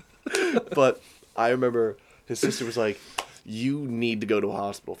 But I remember his sister was like, "You need to go to a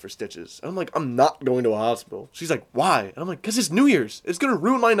hospital for stitches." And I'm like, "I'm not going to a hospital." She's like, "Why?" And I'm like, "'Cause it's New Year's. It's gonna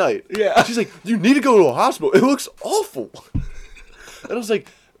ruin my night." Yeah. She's like, "You need to go to a hospital. It looks awful." And I was like,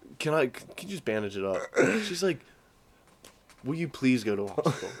 Can you just bandage it up? She's like, "Will you please go to a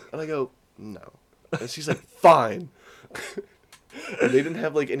hospital?" And I go, "No." And she's like, "Fine." And they didn't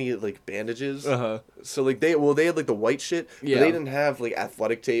have like any like bandages. So like they had like the white shit, but Yeah. they didn't have like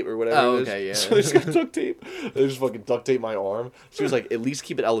athletic tape or whatever Oh, it is. okay, yeah. So they just got duct tape. They just fucking duct tape my arm. She was like, "At least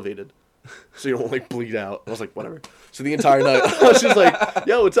keep it elevated, so you don't like bleed out." I was like, "Whatever." So the entire night, I was just like,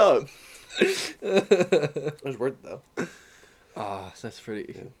 "Yo, what's up?" It was worth it though. Ah, that's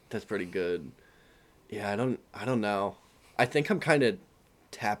pretty good. Yeah, I don't know. I think I'm kind of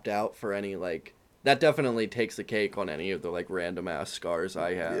tapped out for any like that definitely takes the cake on any of the like random ass scars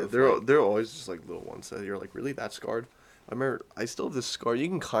I have. Yeah, they're always just like little ones that you're like, really, that scarred? I remember I still have this scar. You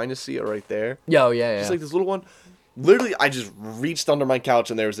can kind of see it right there. Yo, yeah, Just like this little one. Literally, I just reached under my couch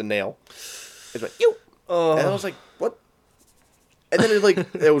and there was a nail. It went, "Ew." And I was like, "What?" And then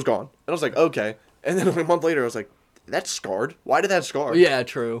it was gone. And I was like, "Okay." And then a month later, I was like, "That's scarred. Why did that scar?" Yeah,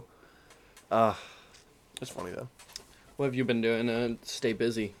 true. It's funny though. What have you been doing to stay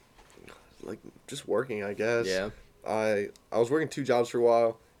busy? Like just working, I guess. Yeah. I was working 2 jobs for a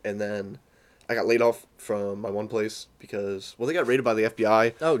while, and then I got laid off from my one place because they got raided by the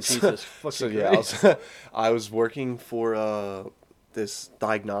FBI. Oh Jesus, fucking So yeah, Christ. I was working for this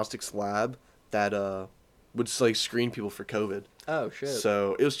diagnostics lab that would like screen people for COVID. Oh shit.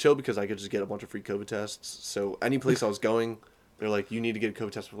 So it was chill because I could just get a bunch of free COVID tests. So any place I was going, they're like, "You need to get a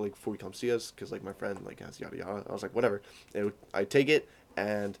COVID test before you come see us," because like my friend like has yada yada. I was like, "Whatever." I'd take it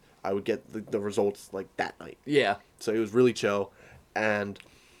and I would get the results like that night. Yeah. So it was really chill, and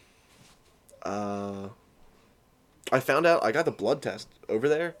I found out I got the blood test over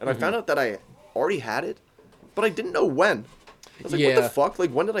there, and I found out that I already had it, but I didn't know when. I was like, "What the fuck? Like,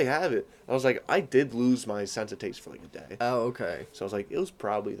 when did I have it?" I was like, I did lose my sense of taste for like a day. Oh, okay. So I was like, it was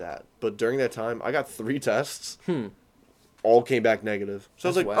probably that. But during that time, I got 3 tests. All came back negative. So I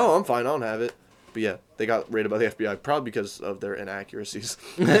was That's like, whack. "Oh, I'm fine. I don't have it." But yeah, they got raided by the FBI, probably because of their inaccuracies.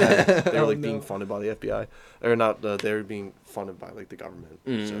 They were like being funded by the FBI, or not. They were being funded by like the government.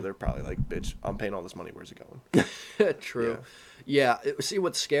 So they're probably like, "Bitch, I'm paying all this money. Where's it going?" True. Yeah. See,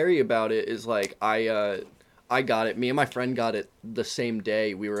 what's scary about it is like I got it. Me and my friend got it the same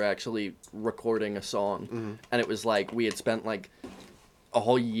day. We were actually recording a song, and it was like we had spent like a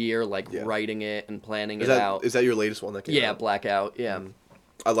whole year like writing it and planning out. Is that your latest one that came out? Yeah, Blackout. Yeah.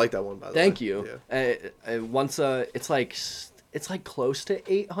 I like that one, by the way. Thank you. Yeah. Once it's like close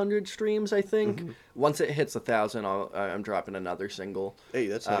to 800 streams, I think. Once it hits 1,000, I'm dropping another single. Hey,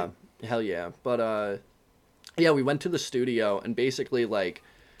 that's Hell yeah. But yeah, we went to the studio and basically like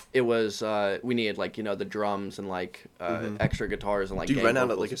it was we needed like the drums and like extra guitars and like. Do you gang rent out at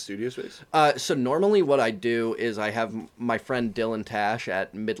vocals. like a studio space? So normally what I do is I have my friend Dylan Tash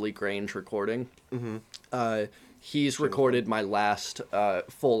at Midley Grange Recording. He's recorded my last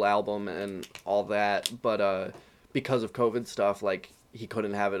full album and all that, but because of COVID stuff, like he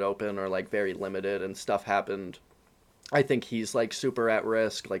couldn't have it open or like very limited and stuff happened. I think he's like super at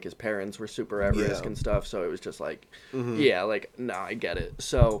risk, like his parents were super at risk and stuff, so it was just like, yeah, like, no, I get it.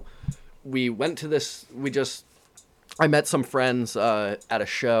 So we went to this, I met some friends at a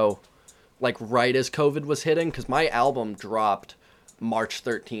show, like right as COVID was hitting, because my album dropped March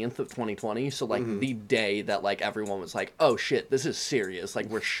 13th of 2020, so like the day that like everyone was like, "Oh shit, this is serious, like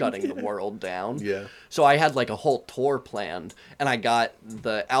we're shutting the world down." Yeah. So I had like a whole tour planned, and I got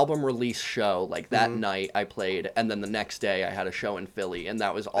the album release show like that night I played, and then the next day I had a show in Philly, and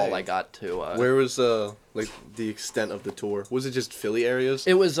that was all I got to. Where was like the extent of the tour? Was it just Philly areas?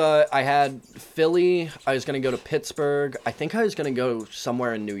 It was I had Philly, I was gonna go to Pittsburgh, I think I was gonna go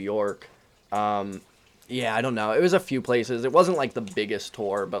somewhere in New York. Yeah, I don't know. It was a few places. It wasn't like the biggest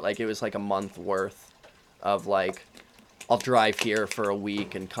tour, but like it was like a month worth of like I'll drive here for a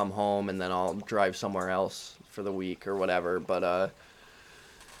week and come home and then I'll drive somewhere else for the week or whatever. But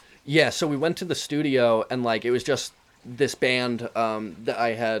yeah, so we went to the studio and like it was just this band that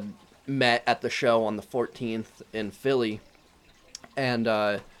I had met at the show on the 14th in Philly. And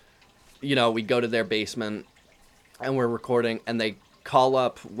we go to their basement and we're recording and they call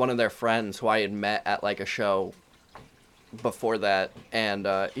up one of their friends who I had met at like a show before that, and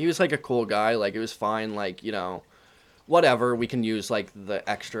he was like a cool guy. Like it was fine. Like, you know, whatever, we can use like the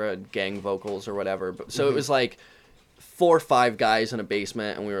extra gang vocals or whatever. But so it was like 4 or 5 guys in a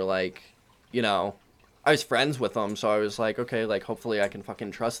basement, and we were like, you know, I was friends with them, so I was like, okay, like hopefully I can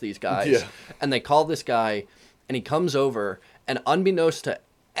fucking trust these guys. Yeah. And they call this guy, and he comes over, and unbeknownst to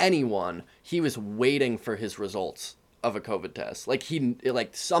anyone, he was waiting for his results of a COVID test. Like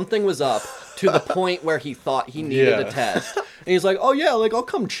something was up to the point where he thought he needed a test. And he's like, oh yeah, like I'll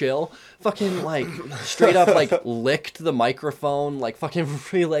come chill. Fucking like straight up like licked the microphone, like fucking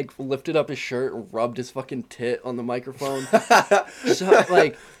really like lifted up his shirt and rubbed his fucking tit on the microphone. So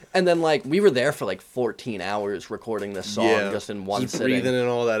like, and then like we were there for like 14 hours recording this song just in one sitting. Breathing in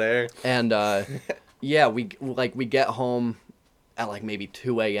all that air. And yeah, we get home at like maybe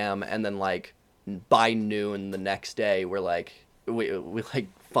 2 a.m. and then like by noon the next day we like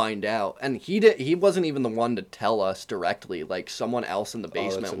find out, and he wasn't even the one to tell us directly. Like someone else in the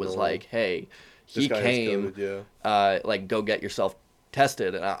basement was like, hey, he came, COVID, like go get yourself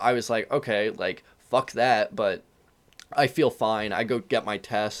tested. And I was like, okay, like fuck that, but I feel fine. I go get my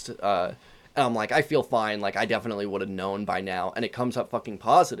test, and I'm like, I feel fine, like I definitely would have known by now, and it comes up fucking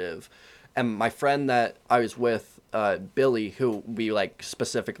positive. And my friend that I was with, Billy, who we like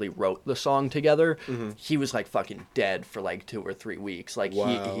specifically wrote the song together, he was like fucking dead for like 2 or 3 weeks. Like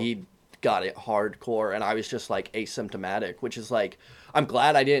he got it hardcore, and I was just like asymptomatic, which is like, I'm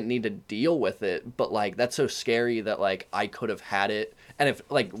glad I didn't need to deal with it, but like that's so scary that like I could have had it, and if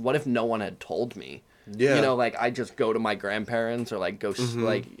like what if no one had told me? Yeah. You know, like I just go to my grandparents or like go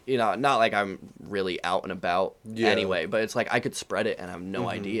like, you know, not like I'm really out and about anyway, but it's like I could spread it and have no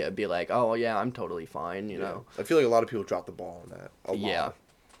idea. Be like, oh yeah, I'm totally fine, you know. I feel like a lot of people drop the ball on that. A lot.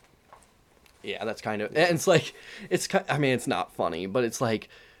 Yeah, that's kind of, and it's like, I mean, it's not funny, but it's like,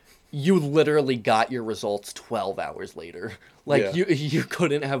 you literally got your results 12 hours later. Like you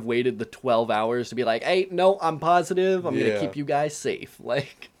couldn't have waited the 12 hours to be like, hey, no, I'm positive. I'm gonna keep you guys safe.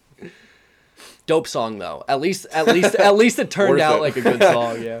 Like. Dope song though. At least it turned out like a good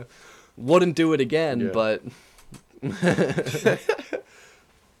song. Yeah, wouldn't do it again, but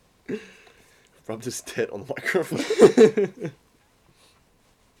rubbed his tit on the microphone. Sorry,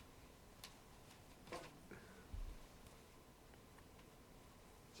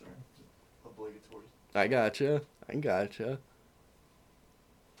 obligatory. I gotcha.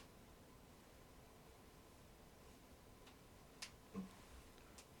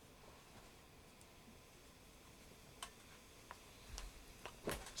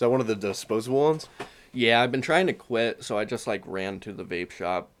 Is that one of the disposable ones? Yeah, I've been trying to quit, so I just like ran to the vape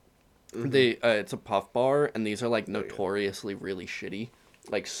shop. It's a puff bar, and these are like notoriously really shitty.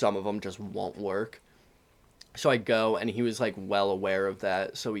 Like some of them just won't work. So I go, and he was like well aware of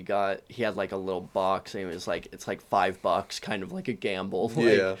that. So he had like a little box, and it was like, it's like $5, kind of like a gamble.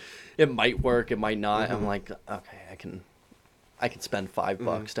 Like, it might work, it might not. I'm like, okay, I can spend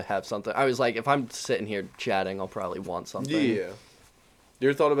 $5 to have something. I was like, if I'm sitting here chatting, I'll probably want something. Yeah. You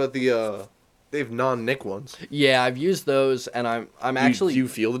ever thought about they have non-nic ones? Yeah, I've used those, and I'm actually. Do you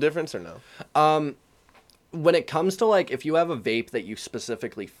feel the difference or no? When it comes to like, if you have a vape that you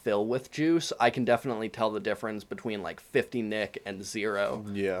specifically fill with juice, I can definitely tell the difference between like 50 nic and 0.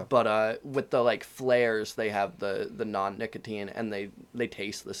 Yeah. But with the like flares, they have the non-nicotine, and they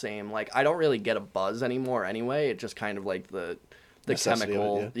taste the same. Like I don't really get a buzz anymore anyway. It just kind of like the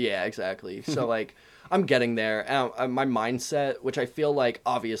chemical. Yeah, exactly. So like. I'm getting there. My mindset, which I feel like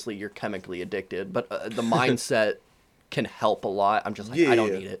obviously you're chemically addicted, but the mindset can help a lot. I'm just like, I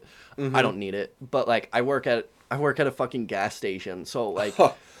don't need it. I don't need it. But like I work at a fucking gas station, so like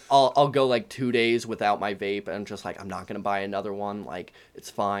I'll go like 2 days without my vape, and I'm just like, I'm not gonna buy another one. Like it's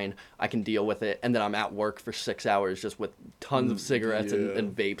fine. I can deal with it. And then I'm at work for 6 hours just with tons of cigarettes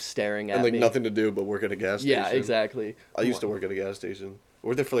and vapes staring at me. And like nothing to do but work at a gas station. Yeah, exactly. I used to work at a gas station. I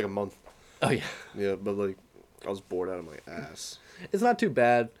worked there for like a month. Oh, yeah. Yeah, but, like, I was bored out of my ass. It's not too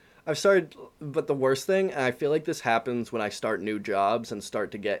bad. I've started, but the worst thing, and I feel like this happens when I start new jobs and start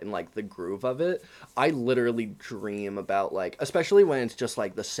to get in, like, the groove of it, I literally dream about, like, especially when it's just,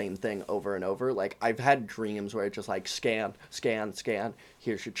 like, the same thing over and over. Like, I've had dreams where it's just, like, scan,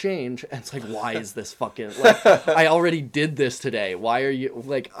 here's your change, and it's like, why is this fucking, like, I already did this today. Why are you,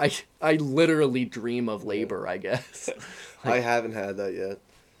 like, I literally dream of labor, I guess. Like, I haven't had that yet.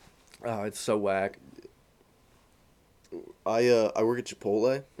 Oh, it's so whack. I work at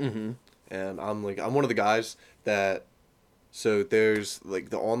Chipotle, and I'm one of the guys that, so there's like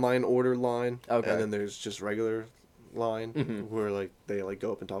the online order line, and then there's just regular line where like they like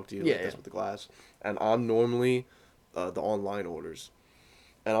go up and talk to you like this with the glass, and I'm normally the online orders,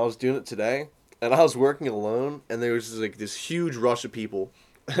 and I was doing it today, and I was working alone, and there was just, like this huge rush of people,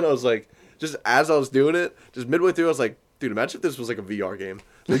 and I was like, just as I was doing it, just midway through, I was like, dude, imagine if this was like a VR game.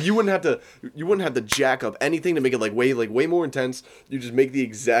 Like you wouldn't have to jack up anything to make it like way more intense. You just make the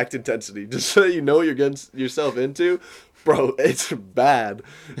exact intensity just so that you know what you're getting yourself into. Bro, it's bad.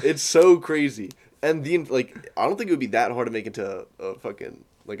 It's so crazy. And I don't think it would be that hard to make into a fucking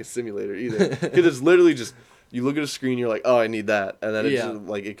like a simulator either. Because it's literally just you look at a screen, you're like, oh, I need that, and then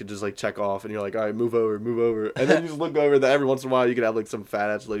it could just like check off, and you're like, all right, move over, and then you just look over. That every once in a while, you could have like some fat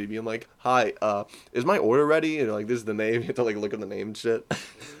ass lady being like, hi, is my order ready? And you're like, this is the name. You have to like look at the name and shit.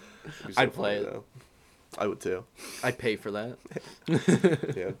 I'd play it. Though. I would too. I'd pay for that.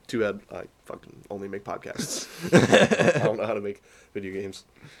 Yeah, too bad I fucking only make podcasts. I don't know how to make video games.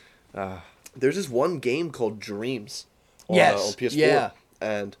 There's this one game called Dreams on PS4. Yeah.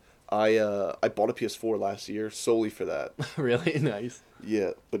 And I bought a PS4 last year solely for that. Really nice.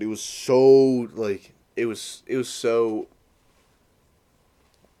 Yeah, but it was so like it was so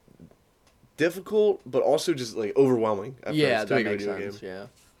difficult, but also just like overwhelming. At first to that make a makes video sense. game. Yeah.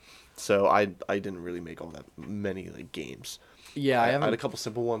 So I didn't really make all that many like games. Yeah, I had a couple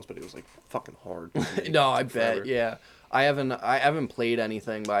simple ones, but it was like fucking hard. No, I bet. Yeah. I haven't played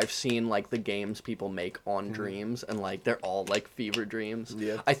anything, but I've seen like the games people make on Dreams, and like they're all like fever dreams.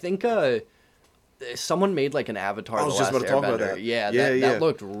 Yeah. I think someone made like an Avatar. I was just about to talk about that. Yeah, Yeah, that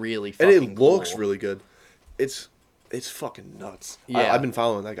looked really fucking and it looks cool. really good. It's fucking nuts. Yeah. I've been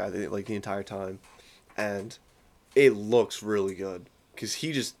following that guy like the entire time, and it looks really good because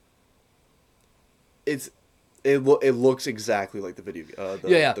he just it looks exactly like the video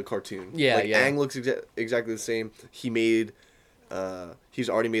the cartoon. Yeah, like yeah. Aang looks exactly the same. He made he's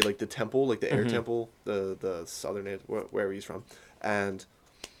already made like the temple, like the air temple, the southern wherever he's from, and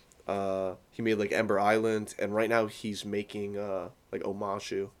he made like Ember Island, and right now he's making like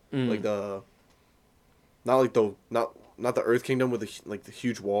Omashu, like the not the Earth Kingdom with the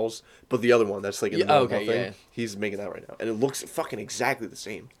huge walls, but the other one that's like in the middle of nothing. Yeah. He's making that right now, and it looks fucking exactly the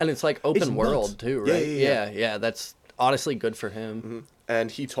same. And it's like open It's world nuts. too, right? Yeah. That's honestly good for him.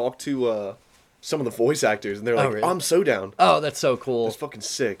 And he talked to some of the voice actors, and they're like, really? "I'm so down. Oh, that's so cool. It's fucking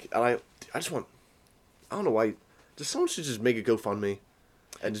sick." And I just want, I don't know why, just someone should just make a GoFundMe,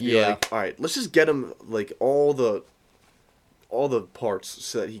 and just be like, "All right, let's just get him like all the parts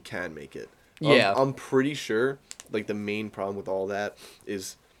so that he can make it." Yeah. I'm pretty sure like the main problem with all that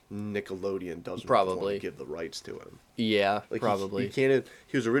is Nickelodeon doesn't Probably. want to give the rights to him. Yeah, Like probably. he can't.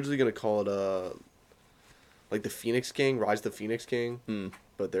 He was originally gonna call it like the Phoenix King, Rise of the Phoenix King,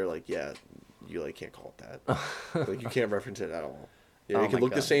 but they're like, yeah, you like can't call it that. Like you can't reference it at all. Yeah, Oh it can my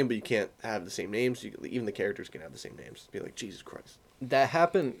look the God. same, but you can't have the same names. Even the characters can have the same names. Be like, Jesus Christ. That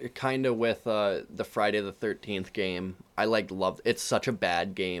happened kind of with the Friday the 13th game. I loved. It's such a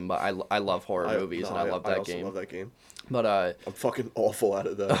bad game, but I love horror movies, and I love that also game. love that game. But I'm fucking awful at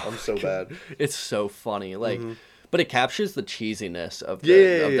it though. I'm so bad. it's so funny, like. But it captures the cheesiness of the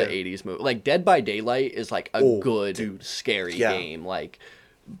Yeah. 80s movie. Like Dead by Daylight is like a good dude. scary Yeah. game. Like,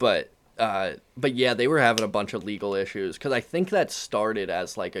 but yeah, they were having a bunch of legal issues because I think that started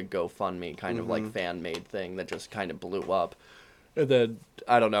as like a GoFundMe kind of like fan made thing that just kind of blew up. And then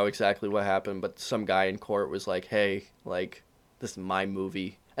I don't know exactly what happened, but some guy in court was like, "Hey, like this is my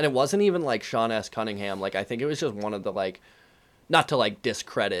movie," and it wasn't even like Sean S. Cunningham. Like I think it was just one of the like. Not to like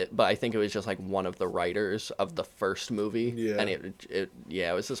discredit, but I think it was just like one of the writers of the first movie. Yeah. And it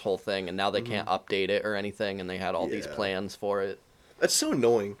was this whole thing, and now they can't update it or anything, and they had all these Yeah. plans for it. That's so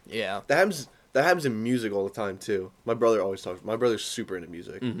annoying. Yeah. That happens in music all the time too. My brother always talks. My brother's super into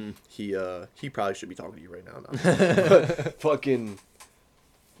music. He probably should be talking to you right now. But fucking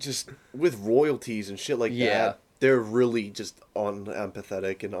just with royalties and shit like Yeah. that, they're really just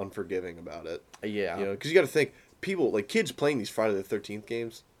unempathetic and unforgiving about it. Yeah. You know, because you got to think people like kids playing these Friday the 13th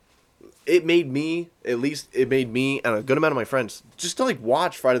games. It made me and a good amount of my friends just to like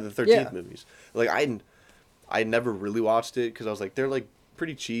watch Friday the 13th Yeah. movies. Like I never really watched it because I was like they're like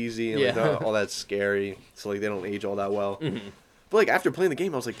pretty cheesy and like Yeah. they're not all that scary, so like they don't age all that well. But like after playing the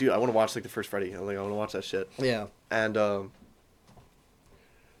game, I was like, dude, I want to watch like the first Friday. I'm like, I want to watch that shit. Yeah. And but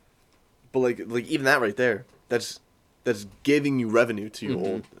like even that right there, that's giving you revenue to your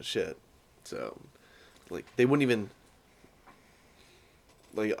old shit. So like they wouldn't even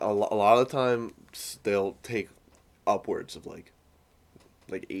like a lot of the time they'll take upwards of like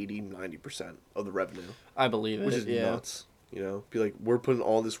 80-90% of the revenue, I believe it. which is yeah. nuts. You know, be like, we're putting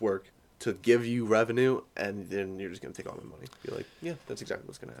all this work to give you revenue, and then you're just gonna take all my money. Be like, yeah, that's exactly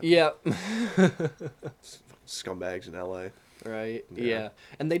what's gonna happen. Yeah. Scumbags in LA. Right. Yeah. Yeah.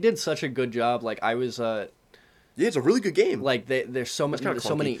 And they did such a good job. Like I was Yeah, it's a really good game. Like there's so many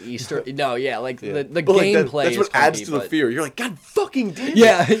clunky. Easter. No, yeah, like the But, gameplay. that's what is adds clunky, to the but- fear. You're like, God fucking damn it.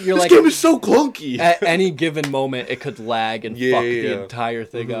 Yeah, you're this like game is so clunky. at any given moment it could lag and fuck the yeah. entire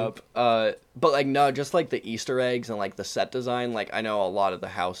thing up. But like no, just like the Easter eggs and like the set design. Like I know a lot of the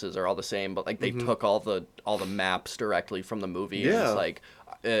houses are all the same, but like they took all the maps directly from the movie. And Yeah. it's like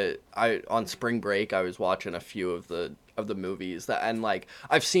I on spring break I was watching a few of the movies that, and like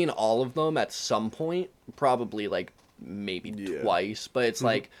I've seen all of them at some point, probably like maybe twice, but it's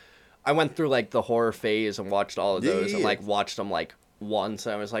like I went through like the horror phase and watched all of those and like watched them like once,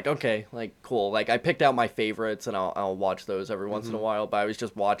 and I was like, okay, like cool. Like I picked out my favorites and I'll watch those every once in a while, but I was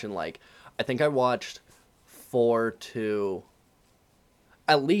just watching like I think I watched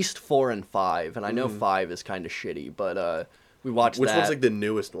at least 4 and 5, and I know 5 is kind of shitty, but we watched Which that. one's like the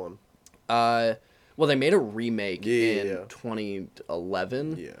newest one? Well, they made a remake in Yeah.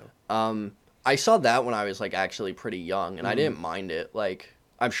 2011. Yeah. I saw that when I was like actually pretty young, and I didn't mind it. Like,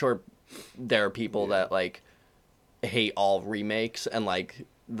 I'm sure there are people that like hate all remakes, and like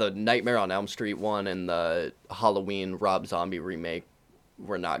the Nightmare on Elm Street one and the Halloween Rob Zombie remake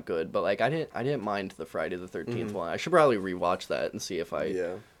were not good. But like, I didn't mind the Friday the 13th one. I should probably rewatch that and see if I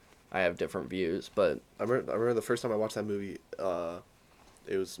have different views. But I remember the first time I watched that movie.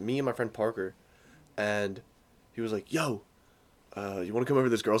 It was me and my friend Parker, and he was like, "Yo, you want to come over to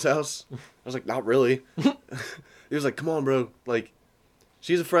this girl's house?" I was like, "Not really." He was like, "Come on, bro. Like,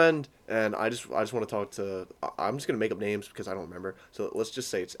 she's a friend, and I just want to talk to. I'm just gonna make up names because I don't remember. So let's just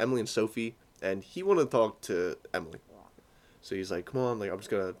say it's Emily and Sophie, and he wanted to talk to Emily. So he's like, "Come on, like I'm just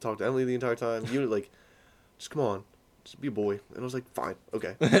gonna talk to Emily the entire time. You like, just come on, just be a boy." And I was like, "Fine,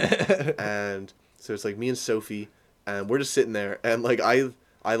 okay." And so it's like me and Sophie, and we're just sitting there, and like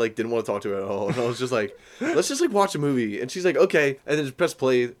I like didn't want to talk to her at all, and I was just like, "Let's just like watch a movie." And she's like, "Okay," and then just press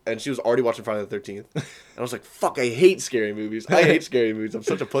play, and she was already watching Friday the 13th, and I was like, "Fuck, I hate scary movies. I hate scary movies. I'm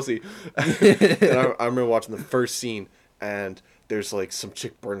such a pussy." And I remember watching the first scene, and there's like some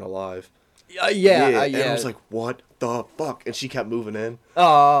chick burned alive. yeah. And I was like, "What the fuck?" And she kept moving in.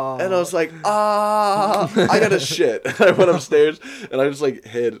 Oh. And I was like, I gotta shit. And I went upstairs, and I just like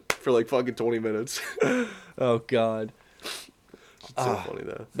hid for like fucking 20 minutes. Oh God. It's so funny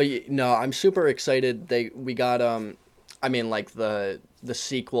though. But no, I'm super excited. We got I mean like the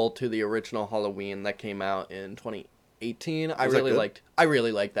sequel to the original Halloween that came out in 2018. I Was that really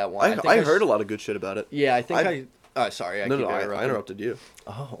good? liked that one. I heard a lot of good shit about it. Yeah, I think sorry, I No, keep I interrupting. interrupted you.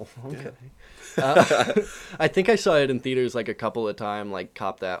 Oh, okay. I think I saw it in theaters like a couple of times, like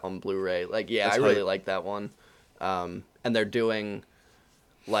cop that on Blu-ray. Like, yeah, That's I really hype. like that one. And they're doing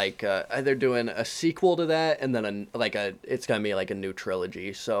like a sequel to that, and then it's gonna be like a new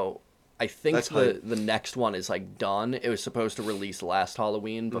trilogy. So I think That's hype. the next one is like done. It was supposed to release last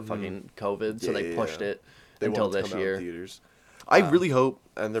Halloween, but fucking COVID, so they pushed it until want it to this come out in year. theaters. I really hope,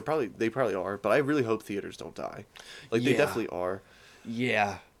 and they probably are, but I really hope theaters don't die. Like they Yeah. definitely are.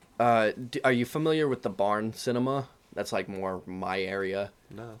 Yeah. Are you familiar with the Barn Cinema? That's like more my area.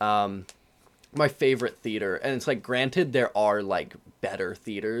 No. My favorite theater, and it's like granted there are like better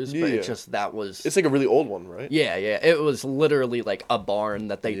theaters, but Yeah. it's just that was It's like a really old one, right? yeah, it was literally like a barn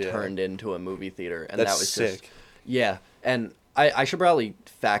that they Yeah. turned into a movie theater, and That's that was sick. just yeah. And I should probably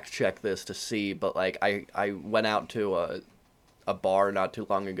fact check this to see, but like I went out to a bar not too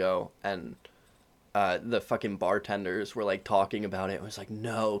long ago, and the fucking bartenders were like talking about it. I was like,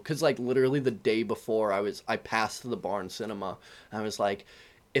 no, because like literally the day before I passed the Barn Cinema, and I was like,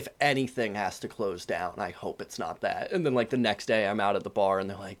 if anything has to close down, I hope it's not that. And then like the next day I'm out at the bar, and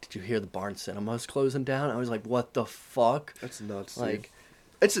they're like, did you hear the Barn Cinema's closing down? I was like, what the fuck? That's nuts. Like,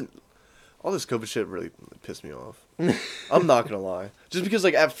 All this COVID shit really pissed me off. I'm not gonna lie. Just because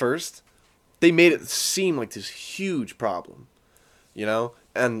like at first, they made it seem like this huge problem, you know,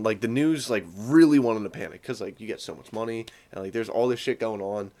 and like the news like really wanted to panic because like you get so much money and like there's all this shit going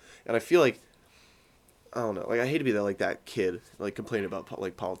on, and I feel like I don't know, like I hate to be that kid like complaining about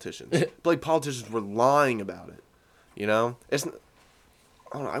like politicians, but like politicians were lying about it, you know. I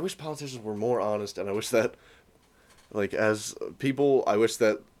don't know. I wish politicians were more honest, and I wish that like as people, I wish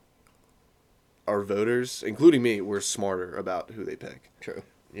that our voters, including me, were smarter about who they pick. true.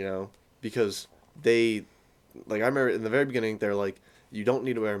 You know, because they, like I remember in the very beginning, they're like, you don't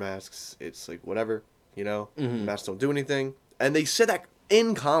need to wear masks. It's like whatever, you know, masks don't do anything, and they said that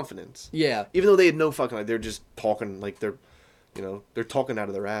in confidence. Yeah. Even though they had no fucking, like, they're just talking like they're talking out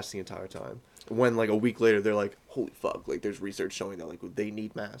of their ass the entire time. When like a week later, they're like, holy fuck, like there's research showing that like they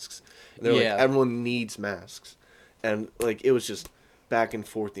need masks. And they're Yeah. like, everyone needs masks, and like it was just back and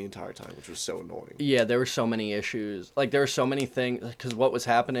forth the entire time, which was so annoying. Yeah, there were so many issues. Like, there were so many things, because what was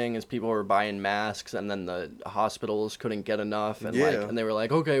happening is people were buying masks, and then the hospitals couldn't get enough, and and they were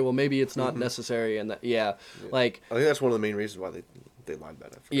like, okay, well, maybe it's not necessary, and like... I think that's one of the main reasons why they lied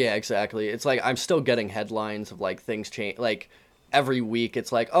about it. Yeah, exactly. It's like, I'm still getting headlines of, like, things change, like, every week,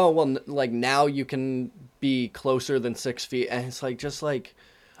 it's like, oh, well, like, now you can be closer than 6 feet, and it's like, just like,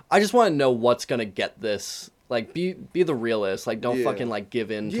 I just want to know what's gonna get this. Like, be the realist. Like, don't fucking, like,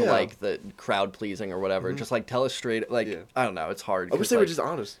 give in to, like, the crowd pleasing or whatever. Just, like, tell us straight. Like, I don't know. It's hard. I wish they were just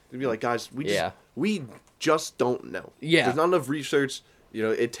honest. They'd be like, guys, we just don't know. Yeah. There's not enough research. You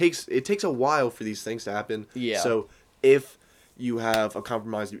know, it takes a while for these things to happen. Yeah. So if you have a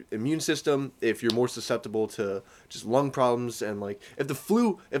compromised immune system, if you're more susceptible to just lung problems, and, like, if the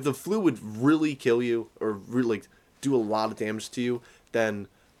flu would really kill you or really, like, do a lot of damage to you, then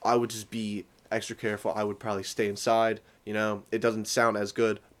I would just be extra careful. I would probably stay inside. You know, it doesn't sound as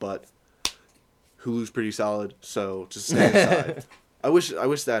good, but Hulu's pretty solid, so just stay inside. I wish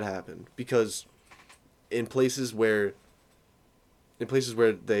that happened, because in places where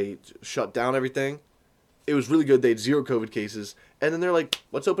they shut down everything, it was really good. They had 0 COVID cases, and then they're like,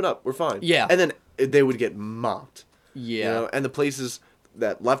 let's open up, we're fine. Yeah. And then they would get mopped. Yeah. You know? And the places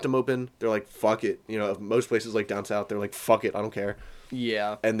that left them open, they're like, fuck it. You know, most places like down south, they're like, fuck it, I don't care.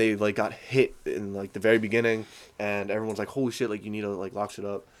 Yeah. And they, like, got hit in, like, the very beginning, and everyone's like, holy shit, like, you need to, like, lock shit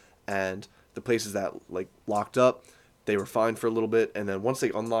up. And the places that, like, locked up, they were fine for a little bit, and then once they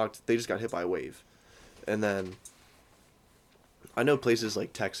unlocked, they just got hit by a wave. And then I know places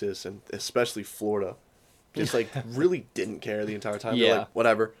like Texas and especially Florida just, like, really didn't care the entire time. They're like,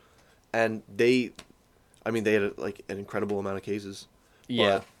 whatever. And they had, like, an incredible amount of cases.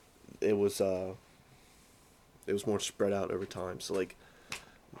 Yeah. But it was more spread out over time. So, like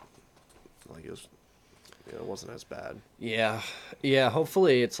it was, you know, it wasn't as bad. Yeah. Yeah,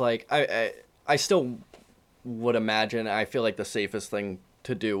 hopefully it's like, I still would imagine, I feel like the safest thing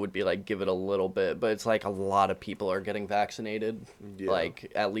to do would be, like, give it a little bit, but it's like a lot of people are getting vaccinated. Yeah.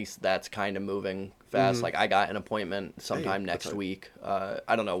 Like, at least that's kind of moving fast. Like, I got an appointment sometime next week.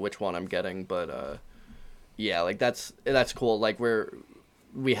 I don't know which one I'm getting, but yeah, like, that's cool. Like,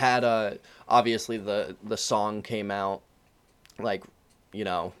 we had obviously the song came out, like, you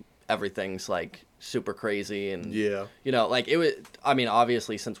know, everything's, like, super crazy, and you know, like, it was, I mean,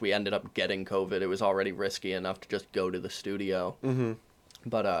 obviously, since we ended up getting COVID, it was already risky enough to just go to the studio.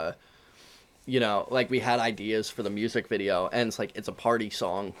 But you know, like, we had ideas for the music video, and it's like, it's a party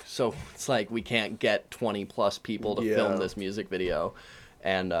song, so it's like, we can't get 20 plus people to film this music video.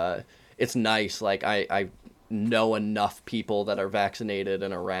 And it's nice, like, I know enough people that are vaccinated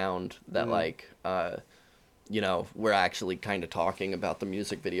and around that like you know, we're actually kind of talking about the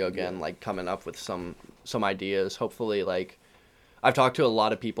music video again, like, coming up with some ideas. Hopefully, like, I've talked to a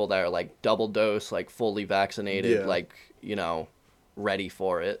lot of people that are, like, double dose, like, fully vaccinated, like, you know, ready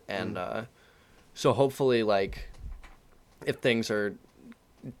for it. And so hopefully, like, if things are,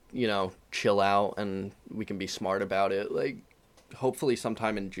 you know, chill out and we can be smart about it, like, hopefully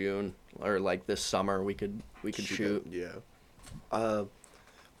sometime in June or, like, this summer we could shoot. I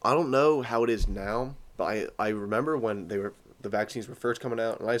don't know how it is now, but I remember when the vaccines were first coming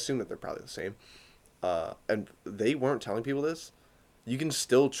out, and I assume that they're probably the same, and they weren't telling people this. You can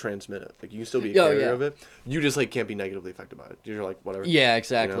still transmit it. Like, you can still be a carrier of it. You just, like, can't be negatively affected by it. You're like, whatever. Yeah,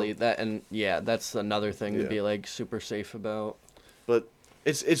 exactly. You know? That, and yeah, that's another thing to be, like, super safe about. But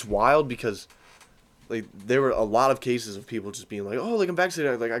it's wild because, like, there were a lot of cases of people just being like, oh, like, I'm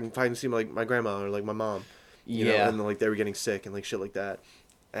vaccinated. Like, I can finally see my grandma or, like, my mom. You know? And then, like, they were getting sick and, like, shit like that.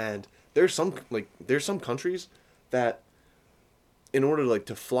 And there's some countries that, in order, like,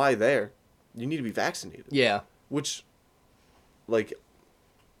 to fly there, you need to be vaccinated. Yeah. Which, like,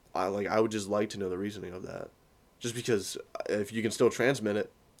 I would just like to know the reasoning of that. Just because if you can still transmit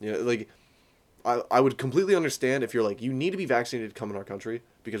it, you know, like, I would completely understand if you're like, you need to be vaccinated to come in our country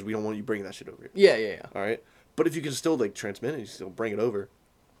because we don't want you bringing that shit over here. Yeah. All right? But if you can still, like, transmit it, you still bring it over,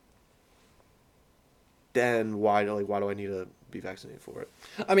 then why do I need to be vaccinated for it?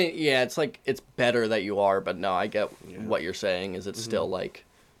 I mean, yeah, it's like, it's better that you are, but no, I get what you're saying is it's still, like,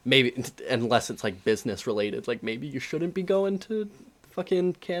 maybe, unless it's, like, business related, like, maybe you shouldn't be going to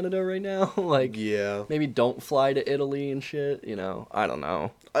fucking Canada right now. Like, maybe don't fly to Italy and shit, you know? I don't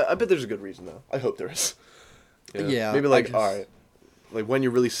know. I bet there's a good reason, though. I hope there is. You know? Yeah. Maybe, like, all right, like, when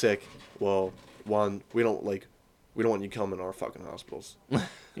you're really sick, well, one, we don't want you coming to our fucking hospitals,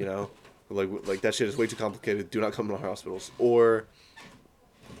 you know? Like that shit is way too complicated. Do not come to our hospitals. Or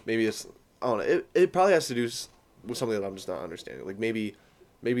maybe it's, I don't know. It probably has to do with something that I'm just not understanding. Like, maybe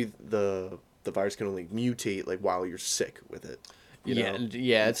the virus can only mutate, like, while you're sick with it. You know?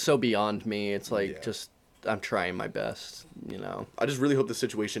 Yeah, it's so beyond me. It's like, Yeah. just, I'm trying my best, you know? I just really hope the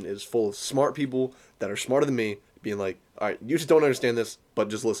situation is full of smart people that are smarter than me, being like, all right, you just don't understand this, but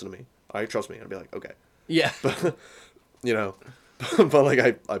just listen to me. All right, trust me. And I'd be like, okay. Yeah. But, you know, but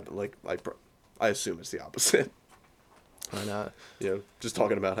like, I assume it's the opposite. Why not? You know, just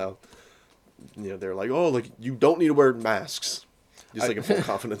talking about how, you know, they're like, oh, like, you don't need to wear masks. Just like in full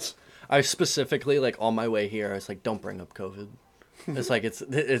confidence. I specifically, like, on my way here, I was like, don't bring up COVID. It's like,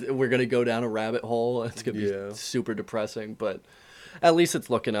 we're going to go down a rabbit hole. It's going to be super depressing, but at least it's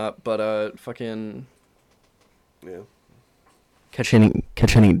looking up. But, fucking... Yeah. Catch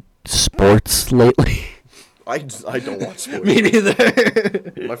any sports lately? I don't watch sports. Me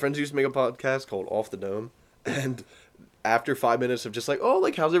neither. My friends used to make a podcast called Off the Dome, and after 5 minutes of just like, oh,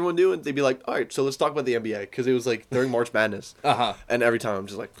 like, how's everyone doing? They'd be like, all right, so let's talk about the NBA, because it was like during March Madness. Uh-huh. And every time I'm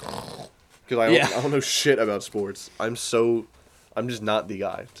just like, because I don't know shit about sports. I'm just not the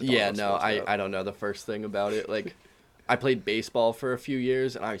guy to talk about sports about. I don't know the first thing about it. Like, I played baseball for a few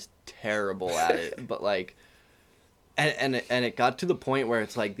years, and I was terrible at it, but like, and it got to the point where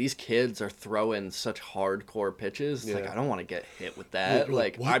it's like, these kids are throwing such hardcore pitches. It's like, I don't want to get hit with that. You're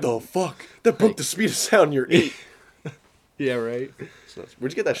like, what the fuck? That broke the speed of sound. You're 8. Yeah, right. So,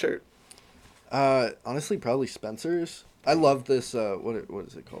 where'd you get that shirt? Honestly, probably Spencer's. I love this. What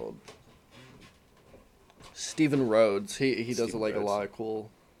is it called? Stephen Rhodes. He does like Rhodes. a lot of cool.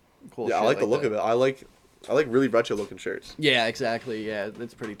 Yeah, shit I like the look that. of it. I like really retro looking shirts. Yeah, exactly. Yeah,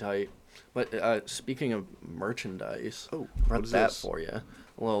 it's pretty tight. But speaking of merchandise, brought that this? for you. A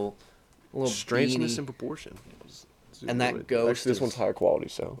little Strangeness beanie. in proportion. And that ghost Actually, this one's higher quality,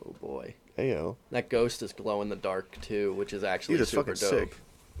 so. Oh boy. Heyo. That ghost is glow in the dark too, which is actually Dude, that's super fucking dope. sick.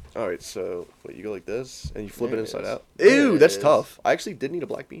 All right, so wait, you go like this, and you flip There it it inside is. out. There Ew, it that's is. tough. I actually did need a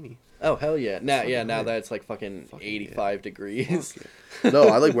black beanie. Oh hell yeah! Now Fucking now right. that it's like fucking 85 degrees. No,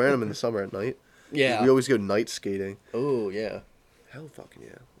 I like wearing them in the summer at night. Yeah. We always go night skating. Oh yeah. Hell fucking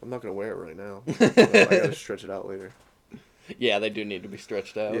yeah. I'm not going to wear it right now. But I got to stretch it out later. Yeah, they do need to be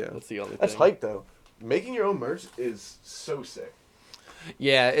stretched out. Yeah. That's the only That's thing. hype, though. Making your own merch is so sick.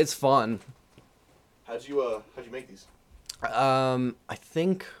 Yeah, it's fun. How'd you make these? I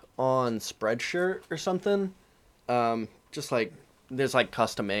think on Spreadshirt or something. Just like there's like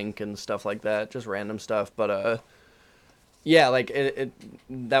custom ink and stuff like that, just random stuff. But yeah, like it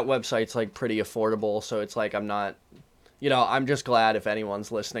that website's like pretty affordable, so it's like I'm not, I'm just glad if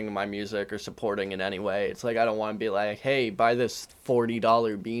anyone's listening to my music or supporting in any way. It's like I don't want to be like, hey, buy this $40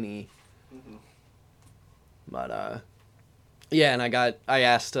 beanie. Mm-hmm. But yeah, and I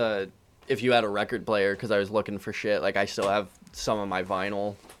asked if you had a record player because I was looking for shit. Like I still have some of my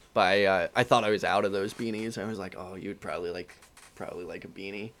vinyl, but I thought I was out of those beanies. I was like, oh, you'd probably like a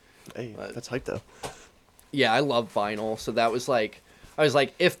beanie. Hey, But that's hype, though. yeah, I love vinyl, so that was like, I was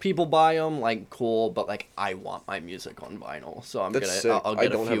like, if people buy them, like, cool, but like, I want my music on vinyl, so I'll Sick.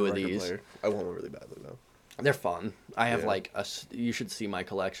 get a few of record these. player. I want one really badly, though. They're fun. I have Yeah. like you should see my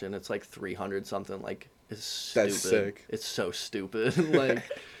collection. It's like 300 something. Like, it's stupid. That's sick. It's so stupid. Like,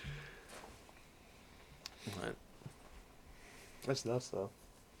 what? That's nuts, though.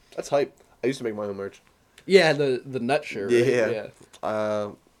 That's hype. I used to make my own merch. Yeah, the nut shirt. Right?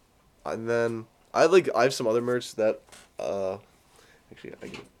 Yeah. And then I have some other merch that actually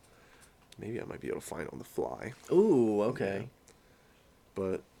maybe I might be able to find on the fly. Ooh, okay. Yeah.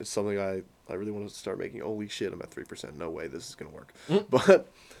 But it's something I really want to start making. Holy shit, I'm at 3%. No way this is gonna work. But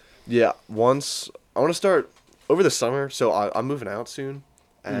yeah, once I want to start over the summer. So I'm moving out soon,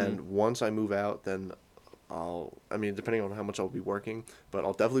 and once I move out, then depending on how much I'll be working, but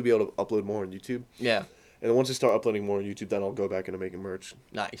I'll definitely be able to upload more on YouTube. Yeah. And then once I start uploading more on YouTube, then I'll go back into making merch.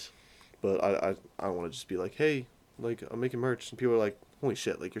 Nice. But I don't want to just be like, hey, like, I'm making merch. And people are like, holy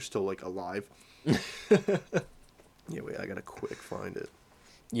shit, like, you're still, like, alive. Yeah, wait, I gotta quick find it.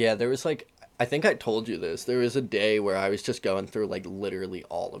 Yeah, there was like, I think I told you this. There was a day where I was just going through like literally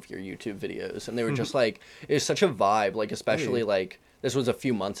all of your YouTube videos, and they were just like, it was such a vibe. Like, especially like, this was a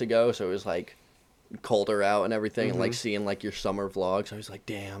few months ago, so it was like colder out and everything, and like seeing like your summer vlogs, I was like,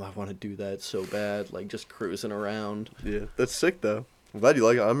 damn, I want to do that so bad. Like, just cruising around. Yeah, that's sick, though. I'm glad you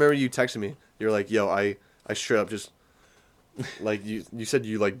like it. I remember you texting me. You're like, yo, I straight up just, like, you said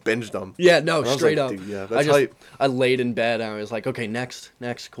you, like, binged them. Yeah, no, And I was straight like, up. dude, yeah, that's hype. I laid in bed and I was like, okay, next,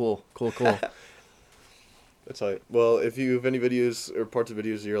 cool. That's hype. Well, if you have any videos or parts of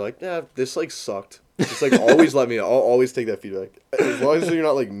videos you're like, yeah, this, like, sucked. Just, like, always let me know. I'll always take that feedback. As long as you're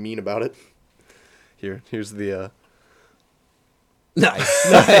not, like, mean about it. Here's the,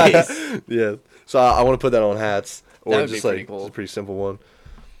 Nice. yeah. So I want to put that on hats. Or That would be just, pretty like, cool. just a pretty simple one.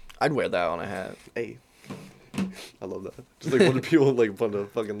 I'd wear that on a hat. Hey. I love that. Just like a bunch of people like a bunch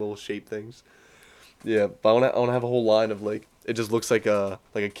of fucking little shape things. Yeah, but I wanna have a whole line of like it just looks like a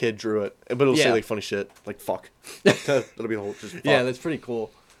kid drew it, but it'll say like funny shit like fuck. That'll be the whole just fuck. Yeah, that's pretty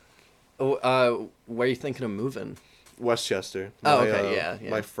cool. Oh, where are you thinking of moving? Westchester. Okay, yeah.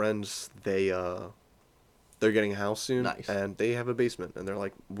 My friends, they're getting a house soon, Nice. and they have a basement, and they're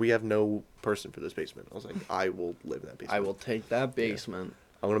like, we have no person for this basement. I was like, I will live in that basement. I will take that basement.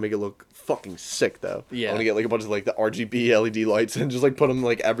 I want to make it look fucking sick though. Yeah. I want to get like a bunch of like the RGB LED lights and just like put them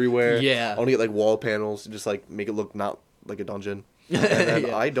like everywhere. Yeah. I want to get like wall panels and just like make it look not like a dungeon. And then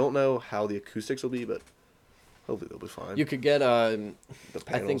Yeah. I don't know how the acoustics will be, but hopefully they'll be fine. You could get the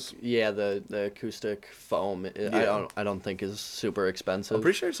I think panels. the acoustic foam. I don't think is super expensive. I'm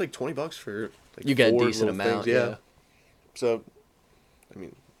pretty sure it's like $20 for like You get a 4 decent little amount. things. Yeah. So, I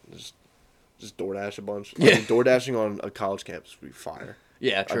mean, just DoorDash a bunch. Yeah. I mean, DoorDashing on a college campus would be fire.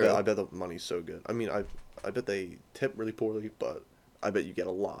 Yeah, true. I bet the money's so good. I mean, I bet they tip really poorly, but I bet you get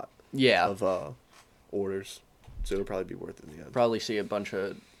a lot Yeah. of orders, so it'll probably be worth it in the end. Probably see a bunch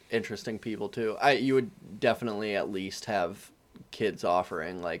of interesting people too. You would definitely at least have kids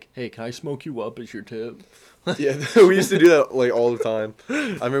offering like, "Hey, can I smoke you up as your tip?" Yeah, we used to do that like all the time. I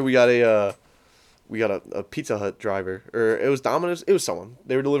remember we got a Pizza Hut driver, or it was Domino's. It was someone.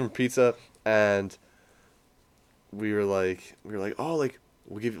 They were delivering pizza, and we were like, oh, like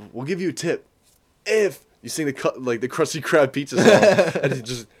we'll give you a tip if you sing the Krusty Krab pizza song. And he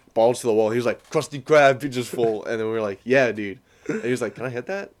just balls to the wall. He was like, Krusty Krab pizza's full, and then we were like, yeah, dude. And he was like, can I hit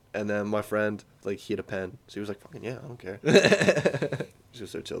that? And then my friend, like, he had a pen, so he was like, fucking yeah, I don't care. He's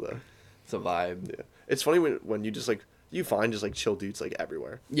just so chill though. It's a vibe. Yeah, it's funny when you just like you find just like chill dudes like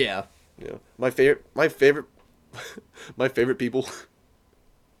everywhere. Yeah. You know, my favorite my favorite people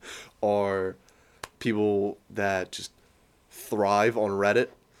are people that just thrive on Reddit,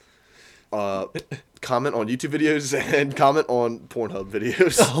 comment on YouTube videos, and comment on Pornhub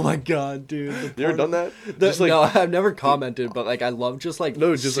videos. Oh my god, dude. You ever done that? No, I've never commented, but like I love just like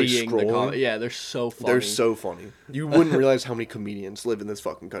just like seeing the scrolling. Yeah, they're so funny. They're so funny. You wouldn't realize how many comedians live in this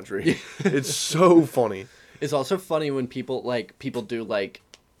fucking country. It's so funny. It's also funny when people do like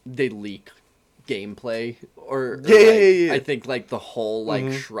they leak gameplay or Yeah. I think like the whole like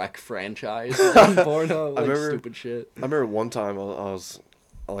Shrek franchise is on Pornhub, like remember- stupid shit. I remember one time I was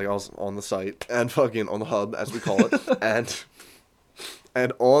on the site and fucking on the hub as we call it,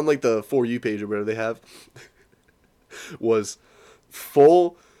 and on like the For You page or whatever they have was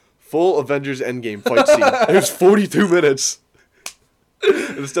full Avengers Endgame fight scene. It was 42 minutes.